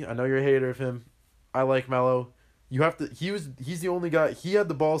Anthony, I know you're a hater of him. I like Melo. He's the only guy. He had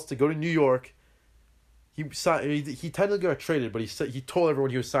the balls to go to New York. He technically got traded, but he told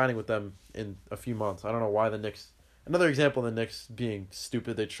everyone he was signing with them in a few months. I don't know why the Knicks. Another example of the Knicks being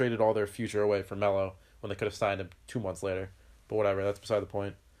stupid. They traded all their future away for Melo when they could have signed him 2 months later. But whatever, that's beside the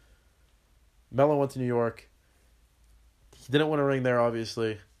point. Melo went to New York. He didn't win a ring there,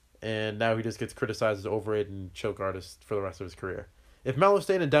 obviously, and now he just gets criticized as overrated and choke artist for the rest of his career. If Melo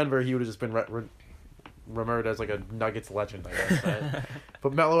stayed in Denver, he would have just been remembered as a Nuggets legend, I guess. Right?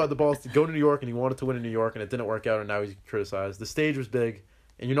 But Melo had the balls to go to New York, and he wanted to win in New York, and it didn't work out, and now he's criticized. The stage was big,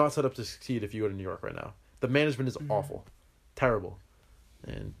 and you're not set up to succeed if you go to New York right now. The management is awful, terrible,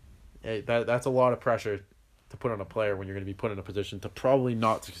 and that's a lot of pressure to put on a player when you're going to be put in a position to probably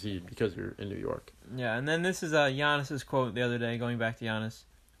not succeed because you're in New York. Yeah, and then this is Giannis's quote the other day, going back to Giannis.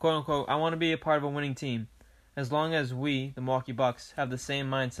 Quote unquote, I want to be a part of a winning team. As long as we, the Milwaukee Bucks, have the same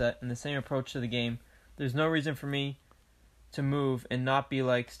mindset and the same approach to the game, there's no reason for me to move and not be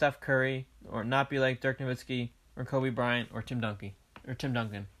like Steph Curry or not be like Dirk Nowitzki or Kobe Bryant or Tim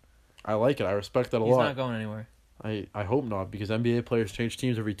Duncan. I like it. I respect that a He's lot. not going anywhere. I hope not, because NBA players change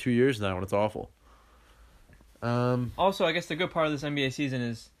teams every 2 years now, and it's awful. Also, I guess the good part of this NBA season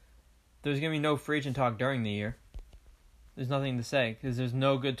is there's going to be no free agent talk during the year. There's nothing to say because there's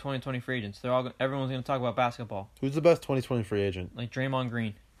no good 2020 free agents. Everyone's going to talk about basketball. Who's the best 2020 free agent? Like Draymond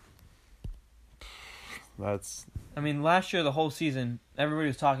Green. I mean, last year, the whole season, everybody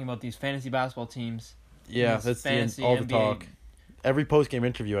was talking about these fantasy basketball teams. Yeah, that's all the NBA. talk. Every post-game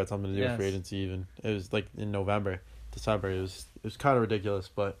interview had something to do Yes. with free agency even. It was like in November, December. It was kind of ridiculous,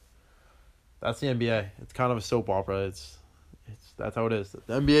 but that's the NBA. It's kind of a soap opera. That's how it is.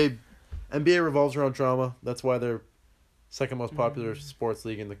 The NBA revolves around drama. That's why they're second most popular sports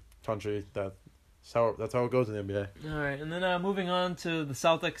league in the country. That's how it goes in the NBA. All right, and then moving on to the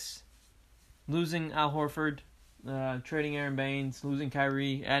Celtics, losing Al Horford, trading Aaron Baines, losing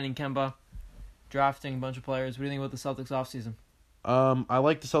Kyrie, adding Kemba, drafting a bunch of players. What do you think about the Celtics offseason? I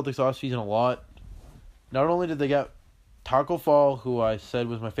like the Celtics offseason a lot. Not only did they get Taco Fall, who I said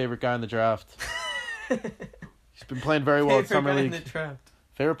was my favorite guy in the draft. He's been playing very well at Summer League.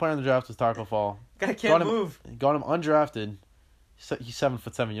 Favorite player in the draft was Taco Fall. Guy can't move. Got him undrafted. He's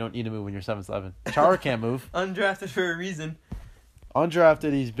 7'7". You don't need to move when you're 7'11". Chara can't move. Undrafted for a reason.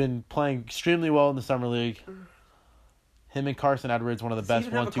 Undrafted, he's been playing extremely well in the Summer League. Him and Carson Edwards, one of the best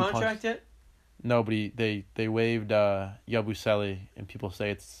 1-2 Does he even have a contract yet? No, but they waived Yabusele, and people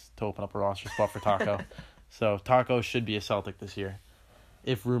say it's to open up a roster spot for Taco. So Taco should be a Celtic this year,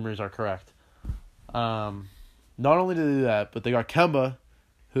 if rumors are correct. Not only did they do that, but they got Kemba,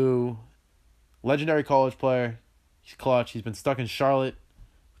 who, legendary college player. He's clutch. He's been stuck in Charlotte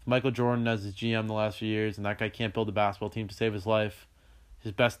with Michael Jordan as his GM the last few years, and that guy can't build a basketball team to save his life.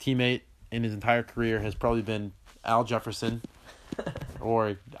 His best teammate in his entire career has probably been Al Jefferson.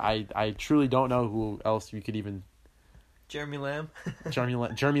 Or I truly don't know who else you could even... Jeremy Lamb.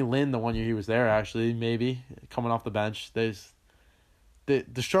 Jeremy Lin, the one year he was there, actually, maybe, coming off the bench. The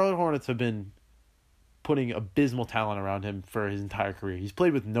Charlotte Hornets have been putting abysmal talent around him for his entire career. He's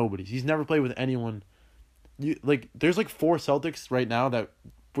played with nobody. He's never played with anyone. There's 4 Celtics right now that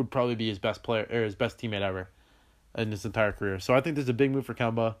would probably be his best player or his best teammate ever in his entire career. So I think this is a big move for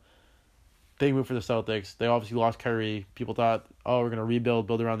Kemba. Big move for the Celtics. They obviously lost Kyrie. People thought, we're going to rebuild,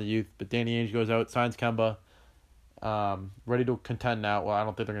 build around the youth. But Danny Ainge goes out, signs Kemba. Ready to contend now. Well, I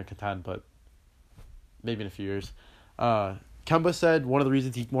don't think they're going to contend, but maybe in a few years. Kemba said one of the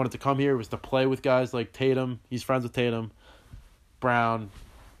reasons he wanted to come here was to play with guys like Tatum. He's friends with Tatum, Brown.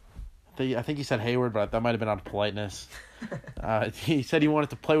 I think he said Hayward, but that might have been out of politeness. He said he wanted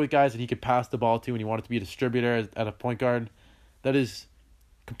to play with guys that he could pass the ball to, and he wanted to be a distributor at a point guard. That is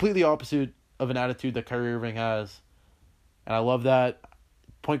completely opposite of an attitude that Kyrie Irving has, and I love that.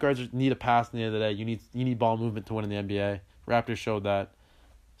 Point guards need a pass at the end of the day. You need ball movement to win in the NBA. Raptors showed that.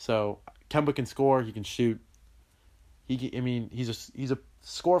 So Kemba can score. He can shoot. He's a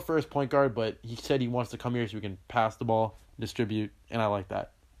score first point guard, but he said he wants to come here so he can pass the ball, distribute, and I like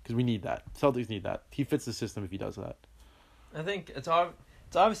that because we need that. Celtics need that. He fits the system if he does that. I think it's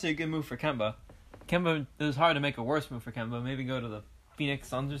obviously a good move for Kemba. It was hard to make a worse move for Kemba. Maybe go to the Phoenix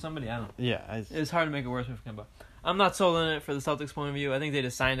Suns or somebody. I don't know. Yeah, it's hard to make a worse move for Kemba. I'm not sold on it for the Celtics' point of view. I think they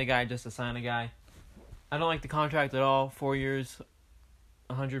just signed a guy just to sign a guy. I don't like the contract at all. 4 years,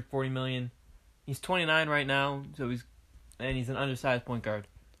 $140 million. He's 29 right now, so he's an undersized point guard.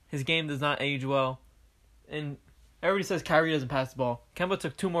 His game does not age well, and everybody says Kyrie doesn't pass the ball. Kemba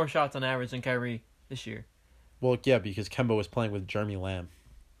took 2 more shots on average than Kyrie this year. Well, yeah, because Kemba was playing with Jeremy Lamb.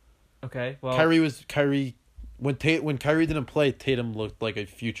 Okay, well, Kyrie. When Kyrie didn't play, Tatum looked like a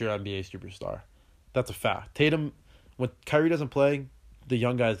future NBA superstar. That's a fact. Tatum, when Kyrie doesn't play, the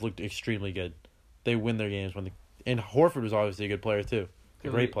young guys looked extremely good. They win their games and Horford was obviously a good player too, a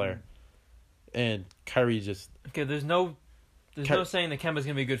great player. And Kyrie just there's no saying that Kemba's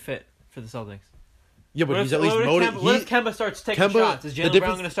gonna be a good fit for the Celtics. Yeah, but he's at least motivated. What if Kemba starts taking shots? Is Jaylen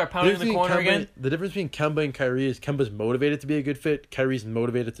Brown going to start pounding in the corner again? The difference between Kemba and Kyrie is Kemba's motivated to be a good fit. Kyrie's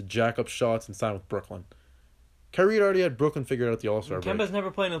motivated to jack up shots and sign with Brooklyn. Kyrie had already had Brooklyn figured out the All-Star break. Kemba's never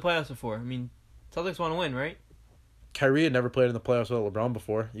played in the playoffs before. I mean, Celtics want to win, right? Kyrie had never played in the playoffs with LeBron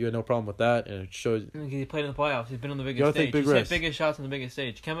before. You had no problem with that, and it shows. He played in the playoffs. He's been on the biggest stage. He's hit biggest shots on the biggest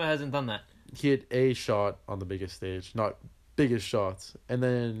stage. Kemba hasn't done that. he hit a shot on the biggest stage, not biggest shots. And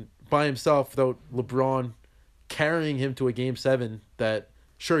then by himself, without LeBron carrying him to a Game 7 that,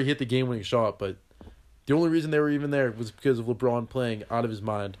 sure, he hit the game-winning shot, but the only reason they were even there was because of LeBron playing out of his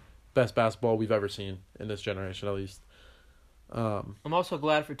mind. Best basketball we've ever seen in this generation, at least. I'm also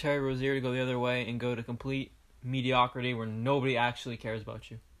glad for Terry Rozier to go the other way and go to complete mediocrity where nobody actually cares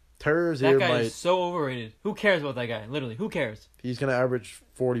about you. Terry Rozier that guy is so overrated. Who cares about that guy? Literally, who cares? He's going to average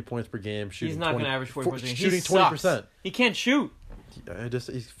 40 points per game. He's not going to average 40 points per game. Shooting 20%. He can't shoot.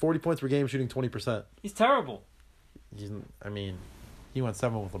 He's 40 points per game, shooting 20%. He's terrible. He went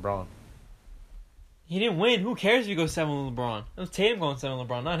 7 with LeBron. He didn't win. Who cares if you go 7 with LeBron? It was Tatum going 7 with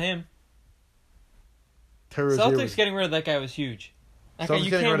LeBron, not him. Celtics getting rid of that guy was huge. That guy, you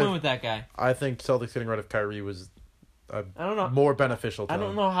can't win with that guy. I think Celtics getting rid of Kyrie was I don't know. more beneficial to I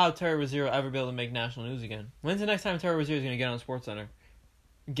don't know how Terry Rozier will ever be able to make national news again. When's the next time Terry Rozier is going to get on SportsCenter?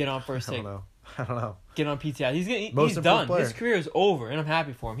 Get on First Take? I don't know. Get on PTI. He's done. Player. His career is over, and I'm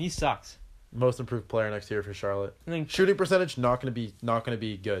happy for him. He sucks. Most improved player next year for Charlotte. Shooting percentage not going to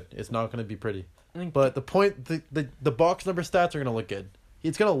be good. It's not going to be pretty. But the box number stats are going to look good.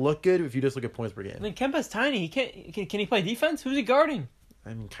 It's going to look good if you just look at points per game. Kemba's tiny. He can't. Can he play defense? Who's he guarding?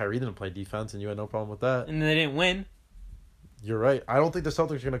 Kyrie didn't play defense, and you had no problem with that. And they didn't win. You're right. I don't think the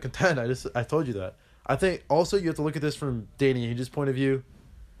Celtics are going to contend. I told you that. I think also you have to look at this from Danny Ainge's point of view.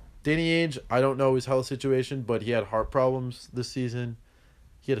 Danny Ainge, I don't know his health situation, but he had heart problems this season.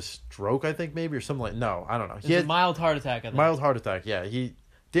 He had a stroke, I think, maybe, or something like. No, I don't know. He had a mild heart attack. I think. Mild heart attack. Yeah,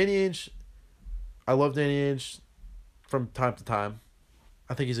 Danny Ainge. I love Danny Ainge from time to time.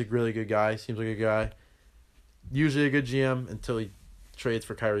 I think he's a really good guy. Seems like a guy. Usually a good GM until he trades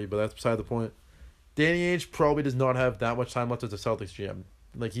for Kyrie, but that's beside the point. Danny Ainge probably does not have that much time left as a Celtics GM.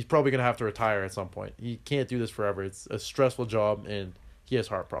 Like, he's probably going to have to retire at some point. He can't do this forever. It's a stressful job, and he has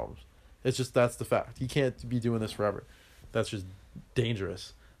heart problems. It's just, that's the fact. He can't be doing this forever. That's just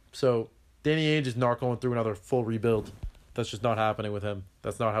dangerous. So, Danny Ainge is not going through another full rebuild. That's just not happening with him.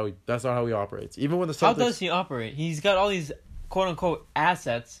 That's not how he operates. Even when the Celtics... How does he operate? He's got all these quote-unquote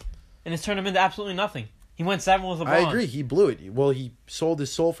assets, and it's turned him into absolutely nothing. He went 7 with LeBron. I agree. He blew it. Well, he sold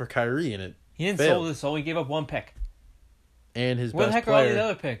his soul for Kyrie, and it He didn't failed. sell his soul. He gave up 1 pick. And his Where best the heck player. are all these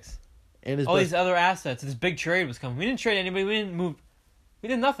other picks? And his all these other assets. This big trade was coming. We didn't trade anybody. We didn't move. We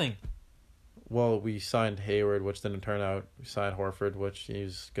did nothing. Well, we signed Hayward, which didn't turn out. We signed Horford, which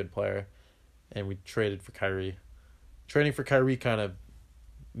he's a good player. And we traded for Kyrie. Trading for Kyrie kind of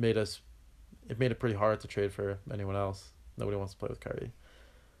made it pretty hard to trade for anyone else. Nobody wants to play with Kyrie.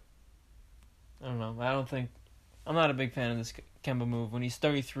 I don't know. I'm not a big fan of this Kemba move. When he's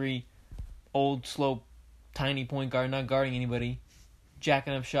 33, old, slow, tiny point guard, not guarding anybody,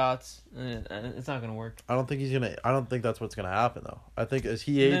 jacking up shots, it's not going to work. I don't think that's what's going to happen, though. I think as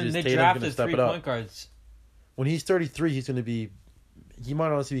he ages, Tatum's going to step it up. They drafted 3 point guards. When he's 33, he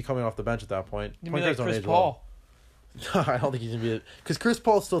might honestly be coming off the bench at that point. He's going to be like Chris Paul. I don't think he's going to be because Chris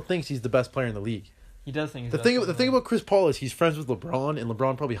Paul still thinks he's the best player in the league. He does think he's the thing about Chris Paul is he's friends with LeBron, and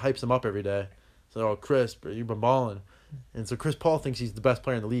LeBron probably hypes him up every day. So, Chris, you've been balling. And so Chris Paul thinks he's the best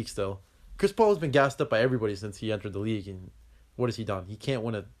player in the league still. Chris Paul has been gassed up by everybody since he entered the league, and what has he done? He can't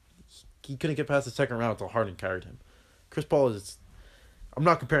win he couldn't get past the second round until Harden carried him. Chris Paul is... I'm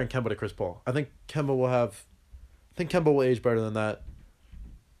not comparing Kemba to Chris Paul. I think Kemba will age better than that.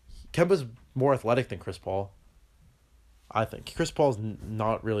 Kemba's more athletic than Chris Paul. I think. Chris Paul's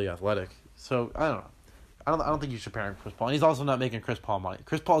not really athletic. So, I don't know. I don't think you should pair him with Chris Paul. And he's also not making Chris Paul money.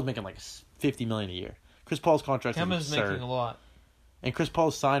 Chris Paul's making like $50 million a year. Chris Paul's contract is absurd. Kemba's making a lot. And Chris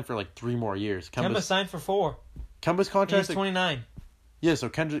Paul's signed for like 3 more years. Kemba's signed for 4. Kemba's contract... He's 29. Yeah, so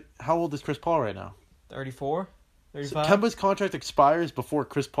Kendrick... How old is Chris Paul right now? 34? 35? So Kemba's contract expires before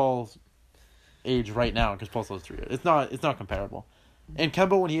Chris Paul's age right now, and Chris Paul still has 3 years. It's not comparable. And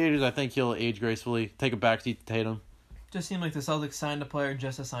Kemba, when he ages, I think he'll age gracefully, take a backseat to Tatum. Just seemed like the Celtics signed a player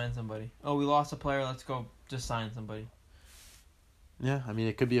just to sign somebody. Oh, we lost a player, let's go just sign somebody. Yeah, I mean,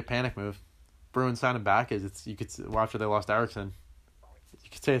 it could be a panic move. Bruins signing back after they lost Erickson. You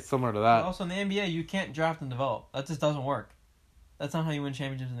could say it's similar to that. But also, in the NBA, you can't draft and develop. That just doesn't work. That's not how you win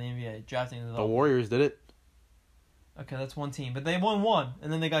championships in the NBA, drafting and developing. The Warriors did it. Okay, that's one team. But they won 1,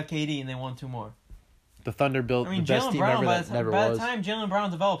 and then they got KD, and they won 2 more. The Thunder built the best team ever that never was. By the time Jaylen Brown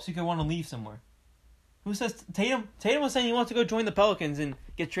develops, he could want to leave somewhere. Who says Tatum? Tatum was saying he wants to go join the Pelicans and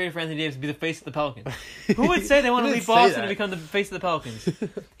get traded for Anthony Davis to be the face of the Pelicans. Who would say they want to leave Boston and become the face of the Pelicans?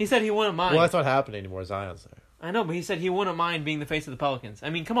 He said he wouldn't mind. Well, that's not happening anymore. Zion's there. I know, but he said he wouldn't mind being the face of the Pelicans. I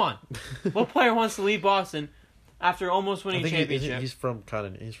mean, come on. What player wants to leave Boston after almost winning a championship? He's from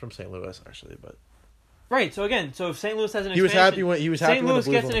St. Louis, actually, but Right. So again, if St. Louis has an expansion, He was happy when St. the Louis Blues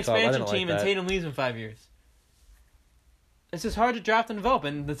gets won an the cup. I expansion didn't like team and that. Tatum leaves in 5 years. It's just hard to draft and develop,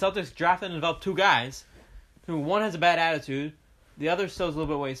 and the Celtics drafted and developed two guys, who one has a bad attitude, the other still has a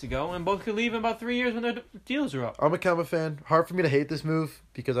little bit ways to go, and both could leave in about 3 years when their deals are up. I'm a Kemba fan. Hard for me to hate this move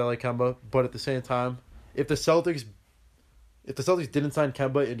because I like Kemba, but at the same time, if the Celtics didn't sign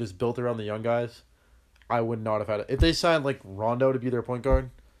Kemba and just built around the young guys, I would not have had it. If they signed like Rondo to be their point guard,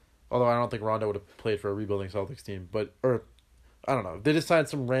 although I don't think Rondo would have played for a rebuilding Celtics team, or I don't know, if they just signed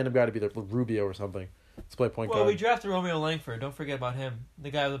some random guy to be their Rubio or something to play point guard. Well, we drafted Romeo Langford. Don't forget about him, the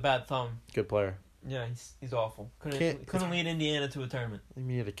guy with a bad thumb. Good player. Yeah, he's awful. Couldn't lead Indiana to a tournament. I mean,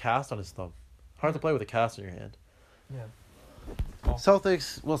 he had a cast on his thumb. Hard to play with a cast in your hand. Yeah.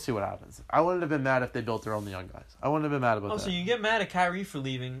 Celtics, we'll see what happens. I wouldn't have been mad if they built their own young guys. I wouldn't have been mad about that. So you get mad at Kyrie for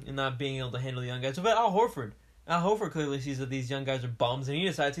leaving and not being able to handle the young guys. What about Al Horford? Al Horford clearly sees that these young guys are bums, and he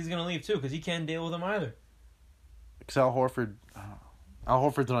decides he's going to leave too because he can't deal with them either. Because Al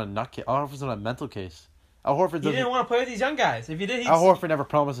Horford's on a nut case. Al Horford's on a mental case. Al Horford He didn't want to play with these young guys. If he did, Al Horford never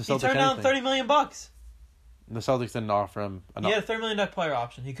promised the he Celtics turned down anything. $30 million. The Celtics didn't offer him enough. He had a $30 million player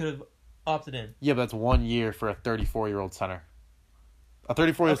option. He could have opted in. Yeah, but that's 1 year for a 34-year-old center. A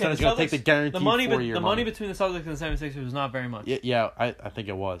 34-year-old center is going to take the guaranteed 4-year The money between the Celtics and the 76ers was not very much. Yeah, I think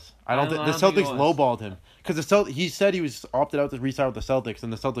it was. I don't think I the don't think Celtics it was. lowballed him because he said he was opted out to re-sign with the Celtics,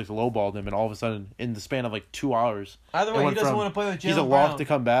 and the Celtics lowballed him, and all of a sudden, in the span of like 2 hours, Either it way, he went doesn't from, want to play with Jaylen he's a Brown lock to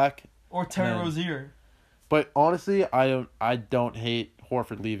come back. or Terry and- Rozier. But honestly, I don't hate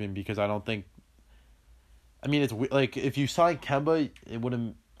Horford leaving because I don't think. I mean, it's like if you sign Kemba, it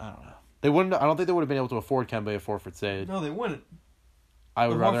wouldn't. I don't know. They wouldn't. I don't think they would have been able to afford Kemba if Horford stayed. No, they wouldn't. I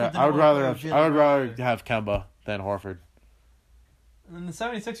would But rather. Horford didn't I would wanna rather. play Have, with Jaylen I would rather Brown. have Kemba than Horford. And the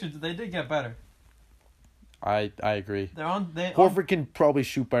 76ers, they did get better. I agree. Horford Can probably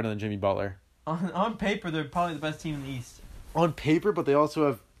shoot better than Jimmy Butler. on paper, they're probably the best team in the East. On paper, but they also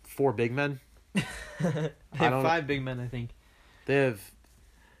have 4 big men. They have 5 big men, I think. They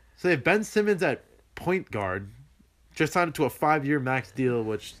have Ben Simmons at point guard, just signed to a 5-year max deal,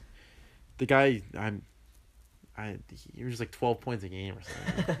 which the guy he was like 12 points a game or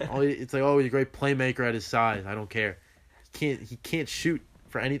something. It's like, he's a great playmaker at his size. I don't care. He can't shoot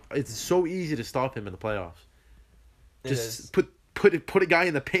for any. It's so easy to stop him in the playoffs. Just put a guy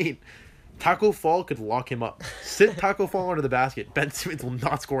in the paint. Taco Fall could lock him up. Sit Taco Fall under the basket. Ben Simmons will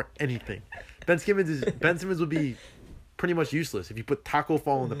not score anything. Ben Simmons would be pretty much useless if you put Taco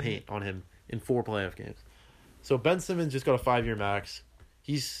Fall in the paint on him in 4 playoff games. So Ben Simmons just got a 5-year max.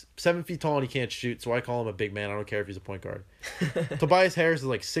 He's 7 feet tall and he can't shoot, so I call him a big man. I don't care if he's a point guard. Tobias Harris is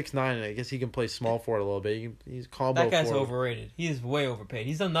like 6'9", and I guess he can play small forward a little bit. He's combo. That guy's forward. overrated. He is way overpaid.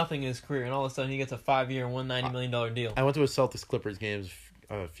 He's done nothing in his career, and all of a sudden he gets a 5-year, $190 million deal. I went to a Celtics Clippers games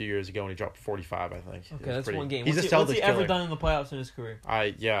a few years ago and he dropped 45, I think. Okay, that's one game. He's What's a Celtics he ever killer. done in the playoffs in his career? I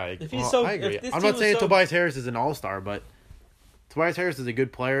agree. If this I'm team not saying was so- Tobias Harris is an all-star, but Tobias Harris is a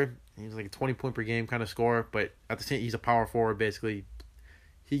good player. He's like a 20-point per game kind of scorer, but at the same, he's a power forward basically.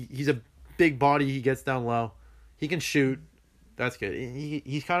 He's a big body. He gets down low. He can shoot. That's good.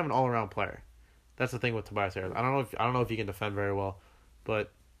 He's kind of an all-around player. That's the thing with Tobias Harris. I don't know if he can defend very well, but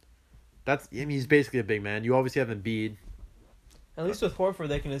he's basically a big man. You obviously have Embiid. At least with Horford,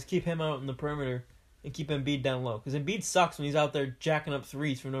 they can just keep him out in the perimeter and keep Embiid down low. Because Embiid sucks when he's out there jacking up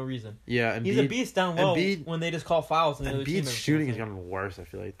threes for no reason. Yeah, Embiid, He's a beast down low when they just call fouls. And the other team Embiid's shooting is getting worse. I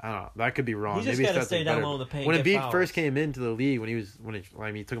feel like I don't know. That could be wrong. He's just Maybe got to it's stay down low in the paint. When get Embiid fouls. first came into the league,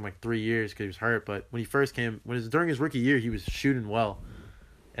 it took him like 3 years because he was hurt. But when it was during his rookie year, he was shooting well.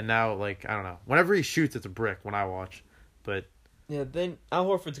 And now, like, I don't know. Whenever he shoots, it's a brick when I watch. But yeah, then Al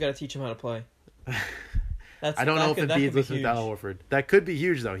Horford's got to teach him how to play. I don't know if Embiid listens to Al Horford. That could be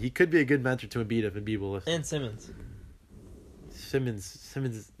huge, though. He could be a good mentor to Embiid if Embiid will listen. And Simmons.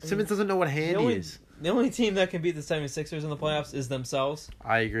 Simmons doesn't know what handy is. The only team that can beat the 76ers in the playoffs is themselves.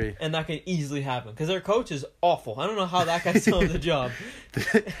 I agree. And that can easily happen. Because their coach is awful. I don't know how that guy still has a job.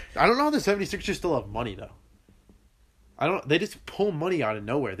 I don't know how the 76ers still have money, though. They just pull money out of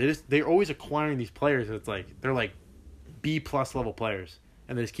nowhere. They're always acquiring these players. It's like they're like B+ level players,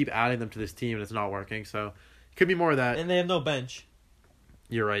 and they just keep adding them to this team, and it's not working. So it could be more of that. And they have no bench.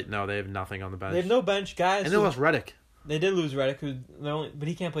 You're right. No, they have nothing on the bench. They have no bench, guys. And they lost Redick. They did lose Redick, but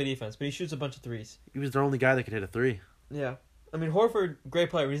he can't play defense. But he shoots a bunch of threes. He was their only guy that could hit a 3. Yeah, I mean Horford,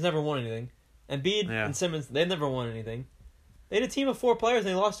 great player. But he's never won anything. And Embiid Yeah. and Simmons, they've never won anything. They had a team of 4 players, and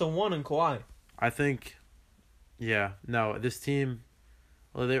they lost to 1 in Kawhi. I think. Yeah. No, this team.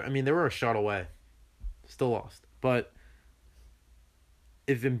 Well, they were a shot away. Still lost, but.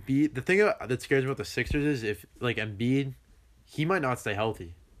 If Embiid, the thing that scares me about the Sixers is if like Embiid, he might not stay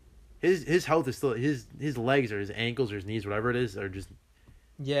healthy. his health is still his legs or his ankles or his knees, whatever it is, are just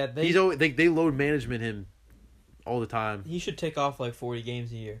Yeah, they load management him all the time. he should take off like 40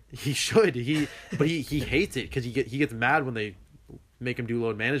 games a year. He should. But he hates it because he gets mad when they make him do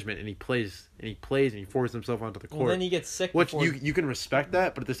load management, and he plays and he forces himself onto the court. Well, then he gets sick. Which you can respect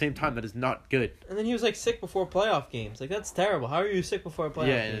that, but at the same time, that is not good. And then he was like sick before playoff games. Like that's terrible. How are you sick before a playoff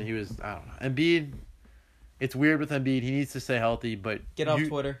Yeah, game? and he was, I don't know. Embiid, it's weird with Embiid. He needs to stay healthy, but Get off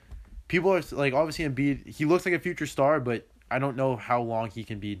Twitter. People are like, obviously Embiid, he looks like a future star, but I don't know how long he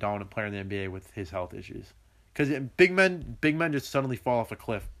can be a dominant player in the NBA with his health issues. Because big men just suddenly fall off a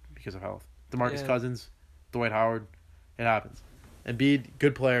cliff because of health. DeMarcus Cousins, Dwight Howard, it happens. Embiid,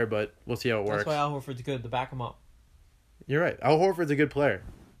 good player, but we'll see how it works. That's why Al Horford's good to back him up. You're right. Al Horford's a good player.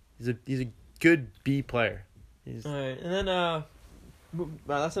 He's a good B player. All right, and then well,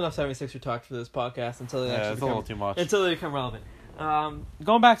 that's enough 76er talk for this podcast until they it's a little too much. Until they become relevant.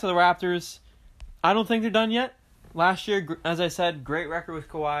 Going back to the Raptors, I don't think they're done yet. Last year, as I said, great record with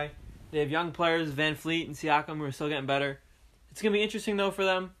Kawhi. They have young players, Van Fleet and Siakam, who are still getting better. It's going to be interesting, though, for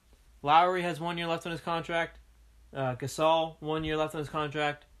them. Lowry has 1 year left on his contract. Gasol, 1 year left on his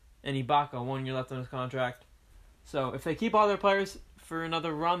contract. And Ibaka, 1 year left on his contract. So if they keep all their players for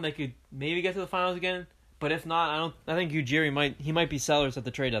another run, they could maybe get to the finals again. But if not, I think Ujiri might be sellers at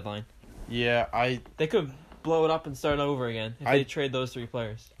the trade deadline. Yeah, they could blow it up and start over again if they trade those 3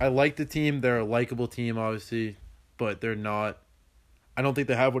 players. I like the team. They're a likable team, obviously, but they're not. I don't think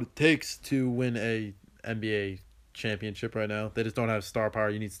they have what it takes to win a NBA championship right now. They just don't have star power.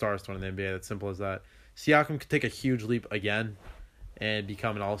 You need stars to win the NBA. That's simple as that. Siakam could take a huge leap again and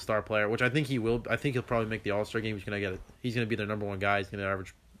become an all-star player, which I think he will. I think he'll probably make the all-star game. He's gonna be their number 1 guy. He's gonna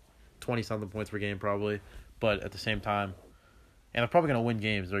average 20-something points per game probably. But at the same time, and they're probably gonna win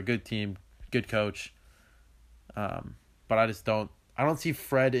games. They're a good team, good coach. But I don't see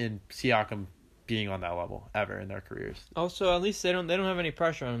Fred and Siakam being on that level ever in their careers. Also, at least they don't have any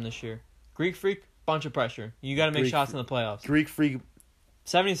pressure on them this year. Greek Freak, bunch of pressure. You got to make shots in the playoffs. Greek Freak.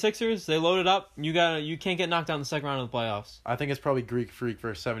 76ers, they loaded up. You can't get knocked out in the second round of the playoffs. I think it's probably Greek Freak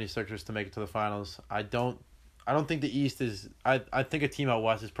for 76ers to make it to the finals. I don't think the East is. I think a team out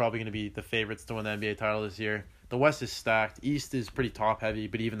West is probably going to be the favorites to win the NBA title this year. The West is stacked. East is pretty top heavy,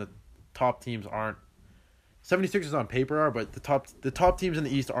 but even the top teams aren't. 76ers on paper are, but the top teams in the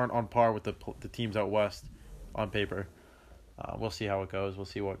East aren't on par with the teams out West on paper. We'll see how it goes. We'll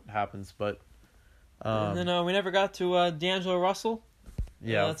see what happens. But and then we never got to D'Angelo Russell.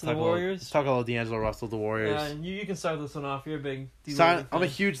 Yeah, that's the Warriors. Let's talk about D'Angelo Russell, the Warriors. You can start this one off. You're a big I'm a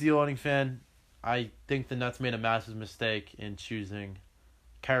huge D'Lo fan. I think the Nets made a massive mistake in choosing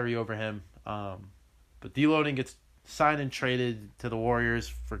Kyrie over him. But D'Lo gets signed and traded to the Warriors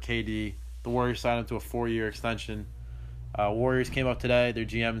for KD. The Warriors signed him to a 4-year extension. Warriors came out today, their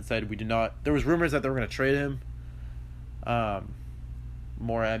GM, and said we do not. There was rumors that they were going to trade him.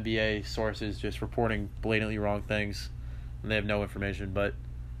 More NBA sources just reporting blatantly wrong things, and they have no information. But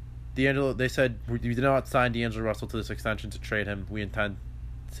they said we did not sign D'Angelo Russell to this extension to trade him. We intend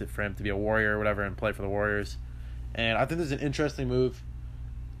for him to be a Warrior or whatever and play for the Warriors. And I think this is an interesting move.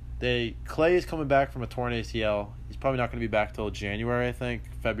 Clay is coming back from a torn ACL. He's probably not going to be back till January, I think,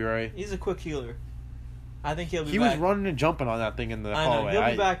 February. He's a quick healer. I think he'll be back. He was running and jumping on that thing in the hallway.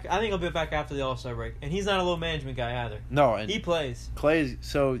 He'll be back. I think he'll be back after the All-Star break. And he's not a low management guy either. No, and he plays. Clay's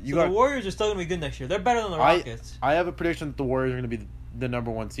the Warriors are still going to be good next year. They're better than the Rockets. I have a prediction that the Warriors are going to be the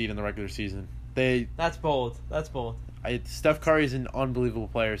number 1 seed in the regular season. That's bold. Steph Curry's an unbelievable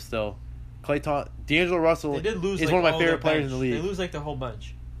player still. D'Angelo Russell is one of my favorite players in the league. They lose their whole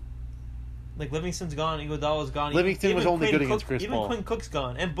bench. Livingston's gone, Iguodala's gone. Livingston was only good against Chris Paul. Even Quinn Cook's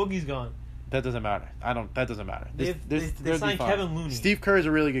gone, and Boogie's gone. That doesn't matter. That doesn't matter. They signed Kevin Looney. Steve Kerr is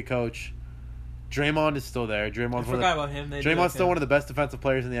a really good coach. Draymond is still there. About him. Draymond's still one of the best defensive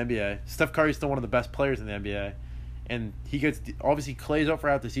players in the NBA. Steph Curry's still one of the best players in the NBA. And obviously Clay's up for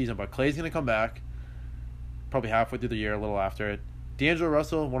half the season, but Clay's going to come back probably halfway through the year, a little after it. D'Angelo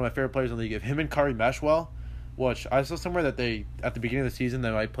Russell, one of my favorite players in the league. If him and Curry mesh well, which I saw somewhere that at the beginning of the season,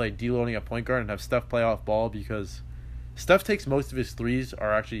 they might play D'Lo at point guard and have Steph play off ball because Steph takes most of his threes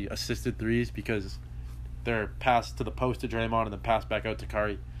are actually assisted threes because they're passed to the post to Draymond and then passed back out to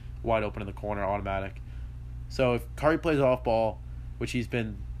Curry, wide open in the corner, automatic. So if Curry plays off ball, which he's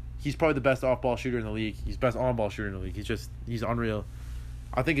probably the best off ball shooter in the league. He's best on ball shooter in the league. He's unreal.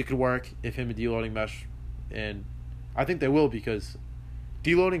 I think it could work if him and D'Lo mesh, and I think they will because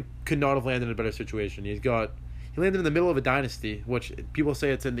D'Lo could not have landed in a better situation. He landed in the middle of a dynasty, which people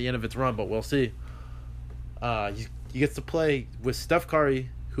say it's in the end of its run, but we'll see. He gets to play with Steph Curry,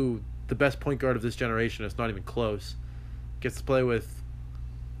 who the best point guard of this generation. It's not even close. Gets to play with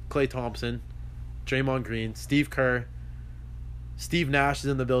Klay Thompson, Draymond Green, Steve Kerr, Steve Nash is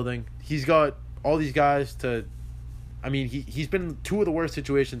in the building. He's got all these guys to. I mean, he's been in two of the worst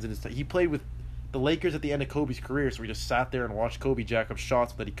situations in his time. He played with the Lakers at the end of Kobe's career, so we just sat there and watched Kobe jack up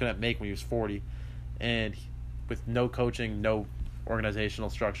shots that he couldn't make when he was 40, and with no coaching, no organizational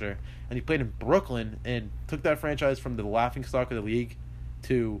structure. And he played in Brooklyn and took that franchise from the laughingstock of the league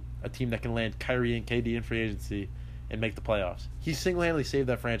to a team that can land Kyrie and KD in free agency and make the playoffs. He single-handedly saved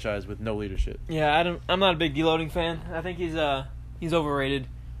that franchise with no leadership. Yeah, I'm not a big deloading fan. I think he's overrated.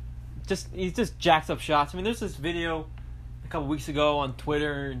 He just jacks up shots. I mean, there's this video a couple weeks ago on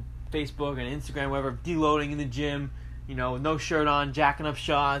Twitter and Facebook and Instagram, whatever, deloading in the gym, no shirt on, jacking up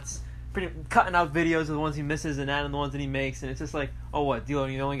shots, cutting out videos of the ones he misses and adding the ones that he makes, and it's just like, oh, what,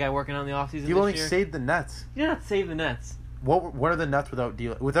 deloading, the only guy working on the offseason Deloading this year? saved the Nets. He did not save the Nets. What are the Nets without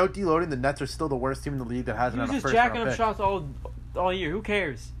deloading? Without deloading, the Nets are still the worst team in the league that hasn't had a He was first just jacking round up pick. shots all year. Who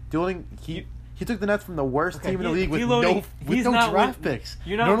cares? Deloading, he took the Nets from the worst team in the league with deloading, no draft picks.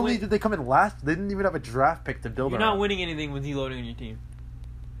 Not only did they come in last, they didn't even have a draft pick to build around. You're not winning anything with deloading on your team.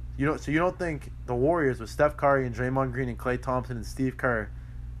 So you don't think the Warriors with Steph Curry and Draymond Green and Klay Thompson and Steve Kerr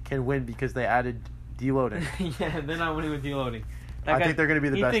can win because they added deloading? Yeah, they're not winning with deloading. I think they're going to be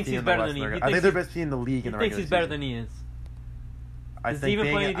the best team in the West. I think they're the best team in the league in the regular season. He thinks he's better than he is. Does he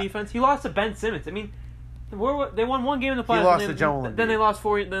even play any defense? He lost to Ben Simmons. I mean, they won one game in the playoffs. He lost to Joel Embiid. Then they lost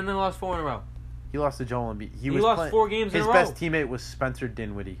four. Then they lost four in a row. He lost to Joel Embiid. He lost 4 games in a row. His best teammate was Spencer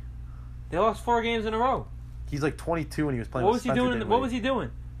Dinwiddie. They lost 4 games in a row. He's like 22 when he was playing with Spencer Dinwiddie. What was he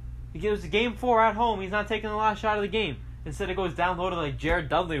doing? It was game 4 at home. He's not taking the last shot of the game. Instead, it goes down low to like Jared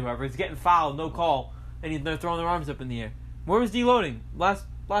Dudley or whoever. He's getting fouled, no call, and they're throwing their arms up in the air. Where was deloading? Last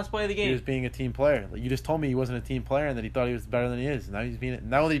play of the game. He was being a team player. You just told me he wasn't a team player and that he thought he was better than he is. Now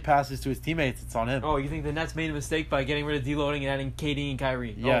now that he passes to his teammates, it's on him. Oh, you think the Nets made a mistake by getting rid of deloading and adding KD and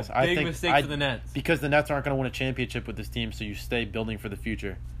Kyrie? Yes, I think big mistake for the Nets. Because the Nets aren't going to win a championship with this team, so you stay building for the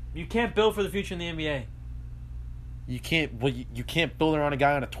future. You can't build for the future in the NBA. You can't. Well, you can't build around a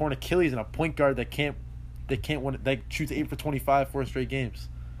guy on a torn Achilles and a point guard that can't win. That shoots 8 for 25 4 straight games.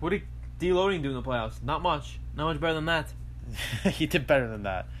 What did deloading do in the playoffs? Not much. Not much better than that. He did better than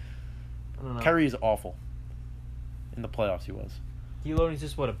that. I don't know. Kyrie is awful. In the playoffs, he was. Deloading's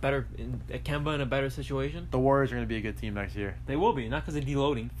just Kemba in a better situation. The Warriors are going to be a good team next year. They will be, not because of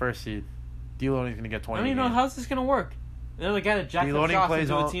deloading. First seed. Deloading's going to get 20. I don't even know how's this going to work. They're the guy that jacks up shots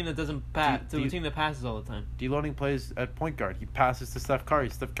into a team that doesn't pass, to a team that passes all the time. Deloading plays at point guard. He passes to Steph Curry.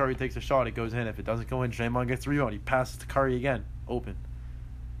 Steph Curry takes a shot. It goes in. If it doesn't go in, Draymond gets the rebound. He passes to Curry again. Open.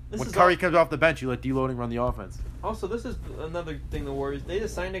 When Curry comes off the bench, you let deloading run the offense. Also, this is another thing the Warriors, they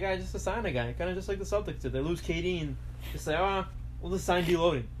just signed a guy just to sign a guy. Kind of just like the Celtics did. They lose KD and just say, we'll just sign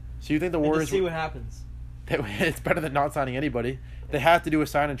deloading. So you think the Warriors... see what happens. It's better than not signing anybody. They have to do a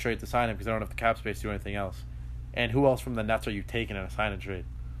sign and trade to sign him because they don't have the cap space to do anything else. And who else from the Nets are you taking in a sign and trade?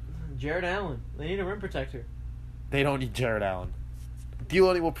 Jared Allen. They need a rim protector. They don't need Jared Allen.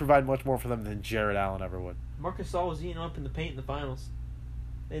 Deloading will provide much more for them than Jared Allen ever would. Marc Gasol was eating up in the paint in the finals.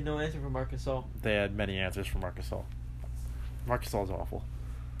 They had no answer for Marc Gasol. They had many answers for Marc Gasol. Marc Gasol is awful.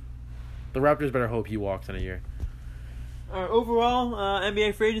 The Raptors better hope he walks in a year. All right, overall,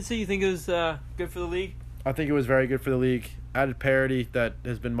 NBA free agency, you think it was good for the league? I think it was very good for the league. Added parity that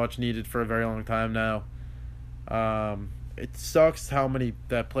has been much needed for a very long time now. It sucks how many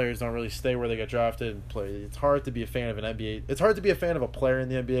that players don't really stay where they get drafted and play. It's hard to be a fan of an NBA. It's hard to be a fan of a player in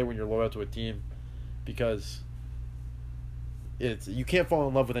the NBA when you're loyal to a team, because you can't fall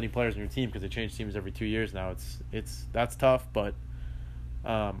in love with any players in your team because they change teams every 2 years now. That's tough, but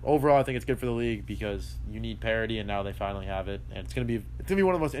overall I think it's good for the league because you need parity and now they finally have it, and it's gonna be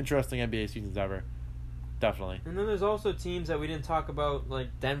one of the most interesting NBA seasons ever. Definitely. And then there's also teams that we didn't talk about,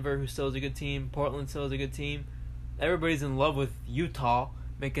 like Denver, who still is a good team. Portland still is a good team. Everybody's in love with Utah,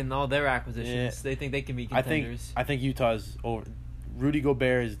 making all their acquisitions. Yeah. They think they can be contenders. I think Utah's over. Rudy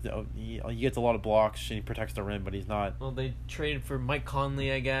Gobert he gets a lot of blocks and he protects the rim, but he's not. Well, they traded for Mike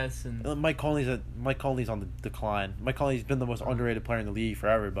Conley, I guess, and Mike Conley's on the decline. Mike Conley's been the most underrated player in the league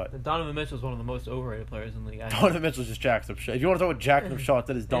forever, but Donovan Mitchell's one of the most overrated players in the league. Donovan Mitchell just jacks up shots. If you want to talk about jacking up shots,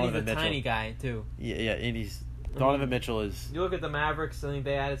 that is Donovan Mitchell. He's a tiny guy too. Yeah, and Donovan Mitchell is. You look at the Mavericks. I think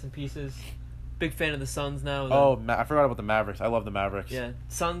they added some pieces. Big fan of the Suns now. I forgot about the Mavericks. I love the Mavericks. Yeah,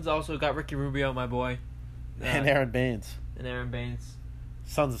 Suns also got Ricky Rubio, my boy, and Aaron Baines.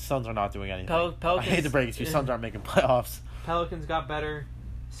 Suns are not doing anything. Pelicans, I hate to break it to you. Suns aren't making playoffs. Pelicans got better.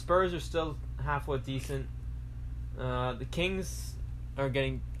 Spurs are still halfway decent. The Kings are a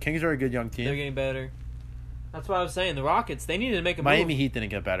good young team. They're getting better. That's what I was saying. The Rockets, they needed to make a move. Miami Heat didn't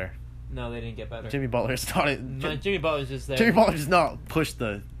get better. No, they didn't get better. Jimmy Butler's not. Jimmy Butler's just there. Jimmy Butler does not push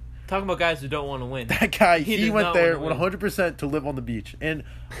the Talking about guys who don't want to win. That guy, He he does went not there wanna win. 100% to live on the beach. And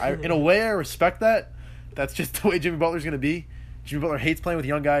in a way, I respect that. That's just the way Jimmy Butler's going to be. Jimmy Butler hates playing with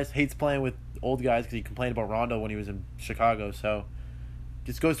young guys, hates playing with old guys because he complained about Rondo when he was in Chicago. So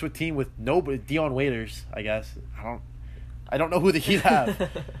just goes to a team with nobody, Dion Waiters, I guess. I don't know who the Heat have.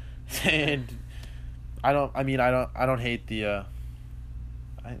 And I don't hate the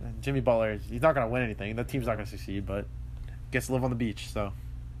Jimmy Butler. He's not going to win anything. That team's not going to succeed, but gets to live on the beach, so.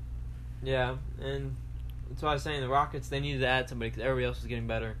 Yeah, and that's why I was saying the Rockets, they needed to add somebody because everybody else was getting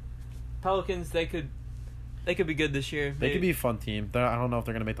better. Pelicans, they could be good this year. They could be a fun team. I don't know if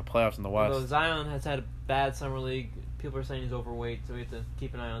they're going to make the playoffs in the West. Although Zion has had a bad summer league. People are saying he's overweight, so we have to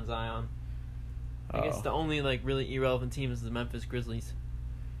keep an eye on Zion. I guess the only really irrelevant team is the Memphis Grizzlies.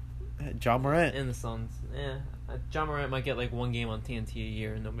 John Morant. And the Suns. Yeah. John Morant might get one game on TNT a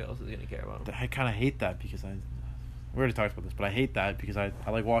year and nobody else is going to care about him. I kind of hate that because we already talked about this, but I hate that because I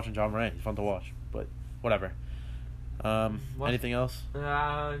like watching John Morant. He's fun to watch, but whatever. Anything else?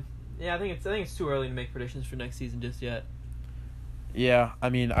 Yeah, I think it's too early to make predictions for next season just yet. Yeah, I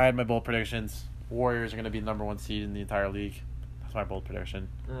had my bold predictions. Warriors are going to be the number 1 seed in the entire league. That's my bold prediction.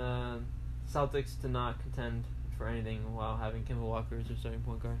 Celtics to not contend for anything while having Kemba Walker as their starting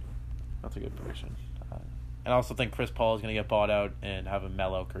point guard. That's a good prediction. And I also think Chris Paul is going to get bought out and have a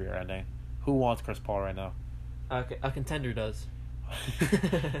mellow career ending. Who wants Chris Paul right now? A contender does.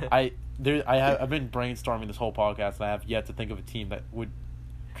 I've been brainstorming this whole podcast, and I have yet to think of a team that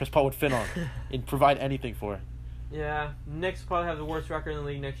Chris Paul would fit on and provide anything for. Yeah, Knicks will probably have the worst record in the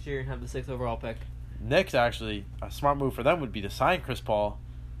league next year and have the 6th overall pick. Knicks, actually, a smart move for them would be to sign Chris Paul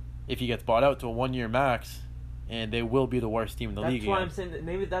if he gets bought out to a 1-year max, and they will be the worst team in the league. That's why again. I'm saying that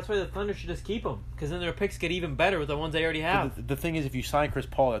maybe that's why the Thunder should just keep him, because then their picks get even better with the ones they already have. The thing is, if you sign Chris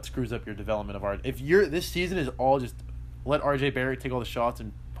Paul, that screws up your development of RJ. This season is all just let RJ Barrett take all the shots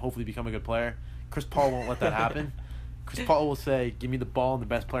and hopefully become a good player. Chris Paul won't let that happen. Chris Paul will say, "Give me the ball and the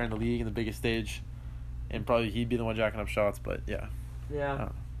best player in the league in the biggest stage," and probably he'd be the one jacking up shots. But yeah. Yeah.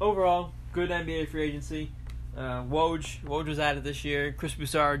 Overall, good NBA free agency. Woj was added this year. Chris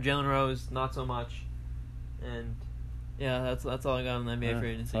Broussard, Jalen Rose, not so much. And yeah, that's all I got on the NBA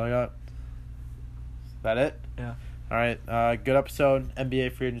free agency. All I got. Is that it? Yeah. All right. Good episode.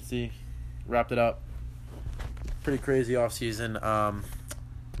 NBA free agency. Wrapped it up. Pretty crazy off season.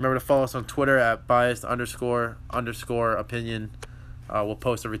 Remember to follow us on Twitter at biased__opinion. We'll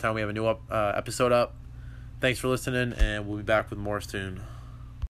post every time we have a new episode up. Thanks for listening, and we'll be back with more soon.